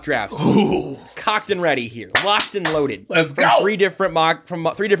 3 mock drafts. Ooh. Cocked and ready here. Locked and loaded. Let's go. Three different mock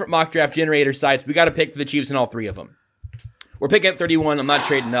draft generator sites. We got to pick for the Chiefs in all 3 of them. We're picking at 31. I'm not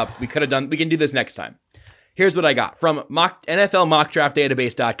trading up. We can do this next time. Here's what I got from NFL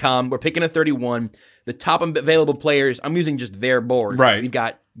mockdraftdatabase.com. We're picking at 31. The top available players, I'm using just their board. Right. We've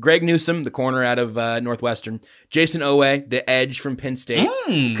got Greg Newsome, the corner out of Northwestern. Jason Owe, the edge from Penn State.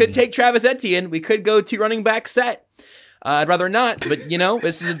 Could take Travis Etienne. We could go 2 running back set. I'd rather not, but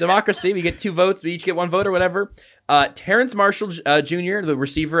this is a democracy. We get 2 votes. We each get 1 vote or whatever. Terrence Marshall Jr., the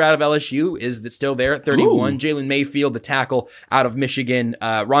receiver out of LSU, is still there at 31. Jalen Mayfield, the tackle out of Michigan.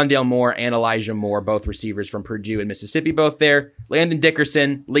 Rondale Moore and Elijah Moore, both receivers from Purdue and Mississippi, both there. Landon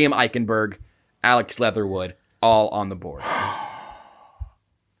Dickerson, Liam Eichenberg, Alex Leatherwood, all on the board.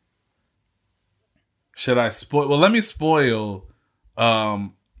 should I spoil? Well, let me spoil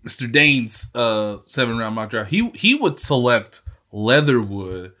Mr. Dane's 7-round mock draft. He would select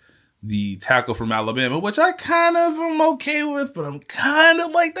Leatherwood, the tackle from Alabama, which I kind of am okay with, but I'm kind of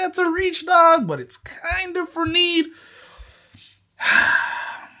like, that's a reach, dog, but it's kind of for need.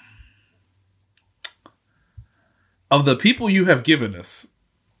 Of the people you have given us,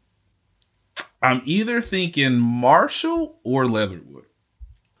 I'm either thinking Marshall or Leatherwood.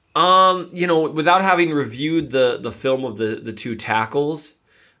 Without having reviewed the film of the two tackles,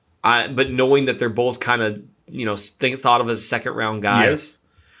 but knowing that they're both kind of, thought of as second round guys, yes.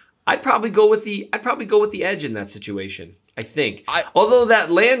 I'd probably go with the edge in that situation. I think, although that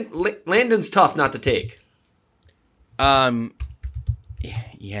Landon's tough not to take. Yeah,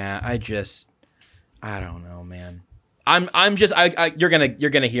 I don't know, man. You're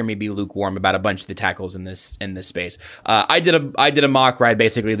gonna hear me be lukewarm about a bunch of the tackles in this space. I did a mock ride,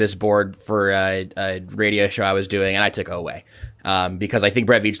 basically this board for a radio show I was doing, and I took Oweh because I think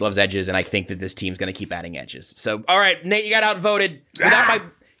Brett Veach loves edges, and I think that this team's gonna keep adding edges. So, all right, Nate, you got outvoted.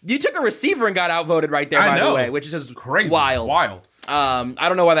 You took a receiver and got outvoted right there, by the way, which is just crazy, wild. I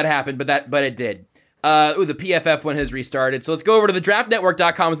don't know why that happened, but it did. The PFF one has restarted. So let's go over to the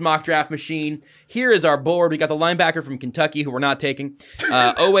draftnetwork.com's mock draft machine. Here is our board. We got the linebacker from Kentucky who we're not taking.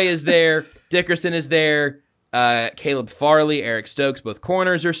 Oweh is there. Dickerson is there. Caleb Farley, Eric Stokes, both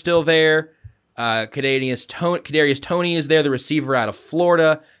corners are still there. Kadarius Toney is there, the receiver out of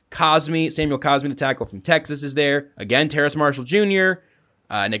Florida. Samuel Cosme, the tackle from Texas, is there. Again, Terrace Marshall Jr.,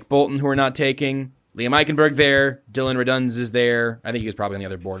 Nick Bolton, who we're not taking. Liam Eichenberg there. Dylan Redunz is there. I think he was probably on the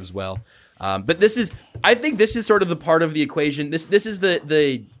other board as well. But I think this is sort of the part of the equation. This is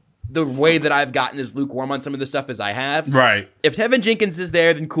the way that I've gotten as lukewarm on some of this stuff as I have. Right. If Tevin Jenkins is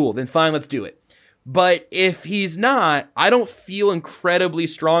there, then cool. Then fine, let's do it. But if he's not, I don't feel incredibly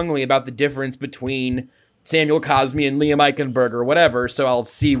strongly about the difference between Samuel Cosme and Liam Eichenberg or whatever. So I'll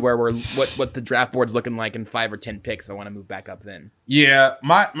see what the draft board's looking like in 5 or 10 picks if I want to move back up then. Yeah,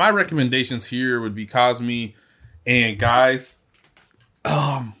 my recommendations here would be Cosme and guys.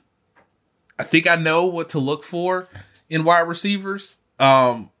 I think I know what to look for in wide receivers.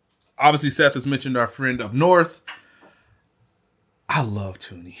 Obviously, Seth has mentioned our friend up north. I love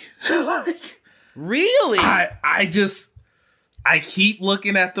Toney. Really? I keep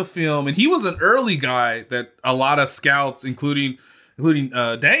looking at the film, and he was an early guy that a lot of scouts, including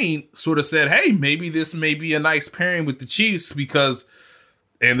Dane, sort of said, hey, maybe this may be a nice pairing with the Chiefs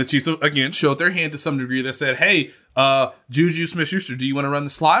and the Chiefs, again, showed their hand to some degree that said, hey, Juju Smith-Schuster, do you want to run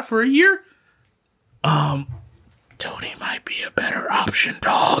the slot for a year? Toney might be a better option,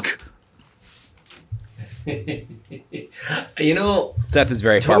 dog. Seth is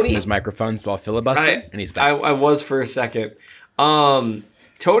very far from his microphone, so I'll filibuster, and he's back. I was for a second.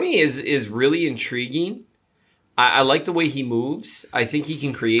 Toney is really intriguing. I like the way he moves. I think he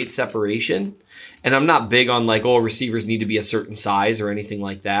can create separation, and I'm not big on receivers need to be a certain size or anything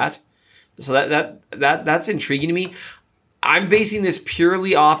like that. So that's intriguing to me. I'm basing this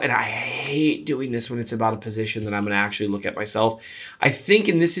purely off, and I hate doing this when it's about a position that I'm going to actually look at myself. I think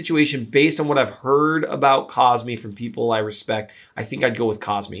in this situation, based on what I've heard about Cosme from people I respect, I think I'd go with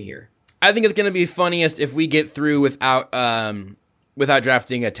Cosme here. I think it's going to be funniest if we get through without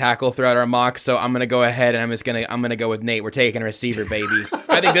drafting a tackle throughout our mock. So I'm going to go ahead and I'm going to go with Nate. We're taking a receiver, baby.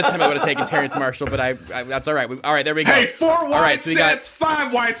 I think this time I would have taken Terrence Marshall, but I that's all right. All right, there we go. Hey, 4 wide sets,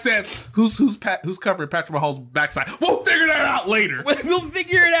 5 wide sets. Who's covering Patrick Mahomes' backside? We'll figure that out later. We'll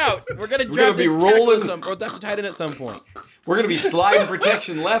figure it out. We're going to draft a tight end at some point. We're going to be sliding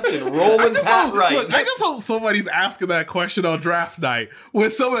protection left and rolling Pat right. Look, I just hope somebody's asking that question on draft night.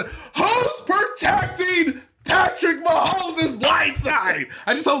 When someone, who's protecting Patrick Mahomes' blind side?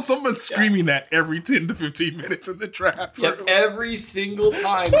 I just hope someone's screaming that every 10 to 15 minutes in the draft. Yep, every single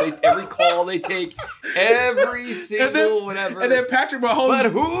time, every call they take, every single whatever. And then Patrick Mahomes.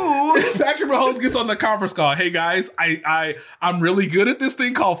 But who? Patrick Mahomes gets on the conference call. Hey guys, I'm really good at this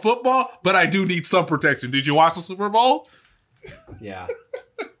thing called football, but I do need some protection. Did you watch the Super Bowl? Yeah.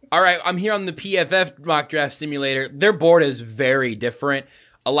 All right, I'm here on the PFF mock draft simulator. Their board is very different.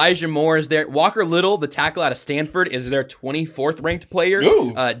 Elijah Moore is there. Walker Little, the tackle out of Stanford, is their 24th ranked player.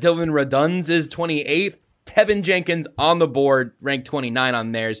 Dylan Redunz is 28th. Tevin Jenkins on the board, ranked 29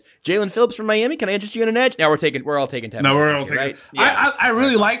 on theirs. Jalen Phillips from Miami. Can I interest you in an edge? Now we're all taking Tevin. No, we're all taking. Right? Yeah. I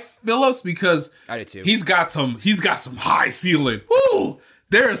really like Phillips because I do too. He's got some high ceiling. Woo!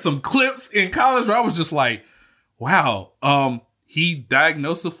 There are some clips in college where I was just like, wow. He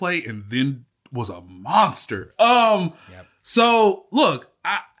diagnosed the play and then was a monster. Yep. So look,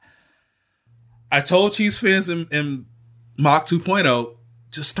 I told Chiefs fans in Mock 2.0,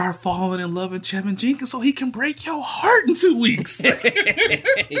 just start falling in love with Tevin Jenkins so he can break your heart in 2 weeks.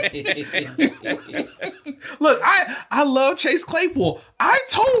 Look, I love Chase Claypool. I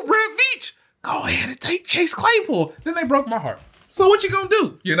told Brett Veach, go ahead and take Chase Claypool. Then they broke my heart. So what you gonna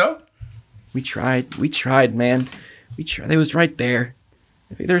do, you know? We tried, man. We tried. It was right there.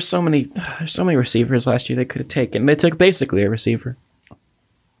 There's so many receivers last year they could have taken. They took basically a receiver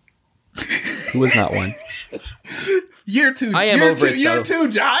who was not one. Year two. I am over it, Year two,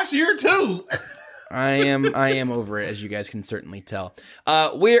 Josh. Year two. I am over it, as you guys can certainly tell.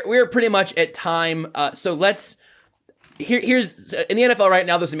 We're pretty much at time. So let's. Here's in the NFL right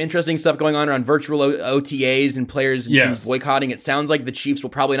now. There's some interesting stuff going on around virtual OTAs and players and teams boycotting. It sounds like the Chiefs will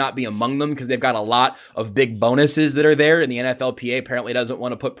probably not be among them because they've got a lot of big bonuses that are there. And the NFLPA apparently doesn't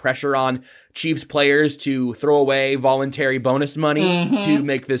want to put pressure on Chiefs players to throw away voluntary bonus money to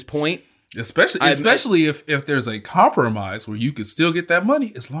make this point. Especially if there's a compromise where you could still get that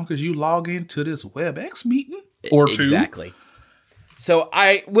money as long as you log into this WebEx meeting or two. Exactly. So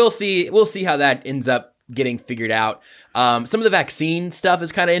we'll see how that ends up getting figured out. Some of the vaccine stuff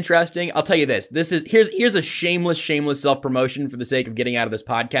is kind of interesting. I'll tell you this. Here's a shameless self-promotion for the sake of getting out of this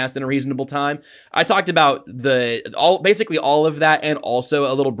podcast in a reasonable time. I talked about basically all of that and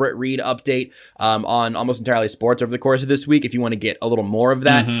also a little Britt Reed update on Almost Entirely Sports over the course of this week if you want to get a little more of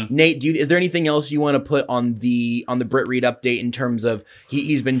that. Nate, is there anything else you want to put on the Britt Reed update in terms of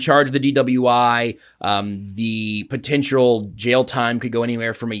he's been charged with the DWI, the potential jail time could go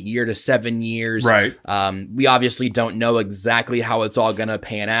anywhere from 1 year to 7 years. Right. We obviously don't know exactly how it's all going to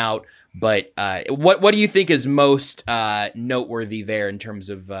pan out, but what do you think is most noteworthy there in terms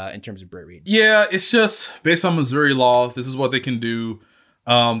of Britt Reed? Yeah, it's just based on Missouri law. This is what they can do.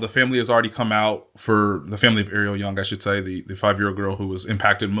 The family has already come out for the family of Ariel Young, I should say, the 5-year-old girl who was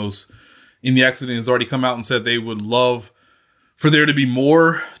impacted most in the accident has already come out and said they would love for there to be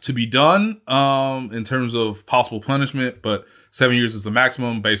more to be done in terms of possible punishment, but 7 years is the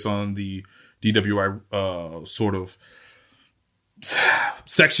maximum based on the DWI sort of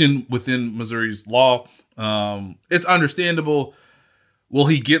section within Missouri's law. It's understandable. Will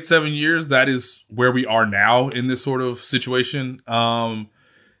he get 7 years? That is where we are now in this sort of situation.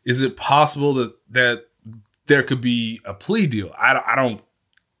 Is it possible that there could be a plea deal? I don't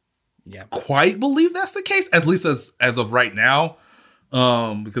quite believe that's the case, at least as of right now,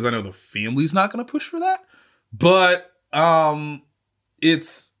 because I know the family's not going to push for that. But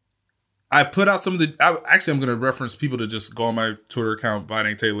I put out some of the. I'm going to reference people to just go on my Twitter account, By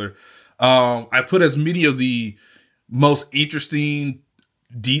Nate Taylor. I put as many of the most interesting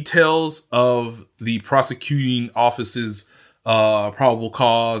details of the prosecuting office's probable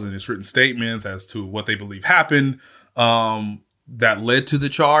cause and its written statements as to what they believe happened that led to the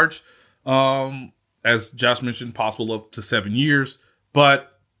charge. As Josh mentioned, possible up to 7 years.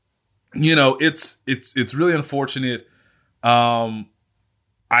 But it's really unfortunate.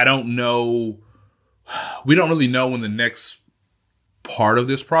 I don't know. We don't really know when the next part of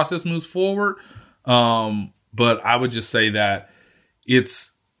this process moves forward. But I would just say that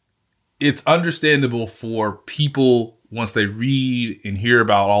it's understandable for people once they read and hear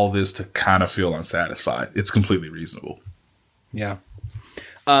about all this to kind of feel unsatisfied. It's completely reasonable. Yeah.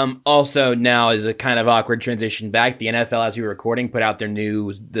 Also, now is a kind of awkward transition back. The NFL, as we were recording, put out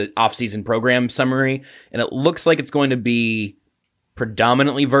the off-season program summary, and it looks like it's going to be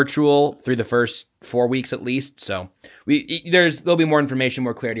predominantly virtual through the first 4 weeks at least. So there'll be more information,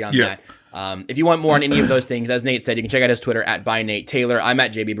 more clarity on that. If you want more on any of those things, as Nate said, you can check out his Twitter at By Nate Taylor. I'm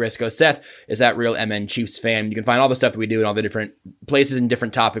at JB Briscoe. Seth is at Real MN Chiefs Fan. You can find all the stuff that we do in all the different places and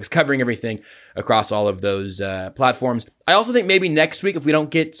different topics, covering everything across all of those platforms. I also think maybe next week, if we don't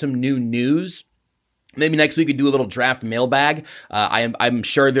get some new news, maybe next week we could do a little draft mailbag. I'm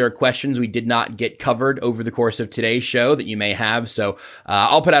sure there are questions we did not get covered over the course of today's show that you may have. So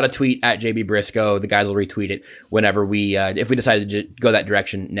I'll put out a tweet at JB Briscoe. The guys will retweet it whenever if we decide to go that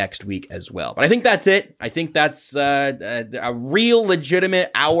direction next week as well. But I think that's it. I think that's a real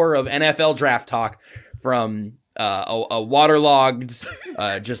legitimate hour of NFL draft talk from a waterlogged,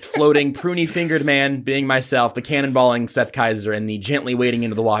 just floating, pruny-fingered man being myself, the cannonballing Seth Kaiser, and the gently wading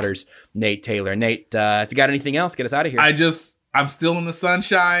into the waters, Nate Taylor. Nate, if you got anything else, get us out of here. I'm still in the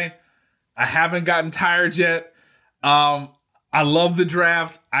sunshine. I haven't gotten tired yet. I love the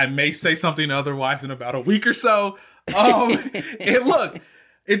draft. I may say something otherwise in about a week or so. And look,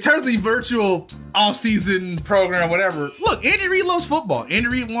 in terms of the virtual off-season program, whatever, look, Andy Reid loves football. Andy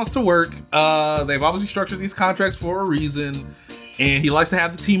Reid wants to work. They've obviously structured these contracts for a reason, and he likes to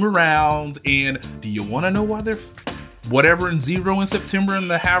have the team around. And do you want to know why they're whatever in 0 in September and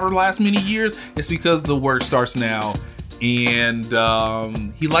the however last many years? It's because the work starts now. And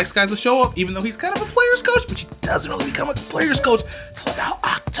he likes guys to show up, even though he's kind of a player's coach, but he doesn't really become a player's coach until about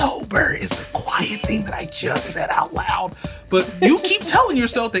October is the quiet thing that I just said out loud. But you keep telling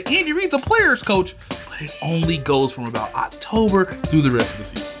yourself that Andy Reid's a player's coach, but it only goes from about October through the rest of the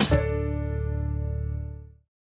season.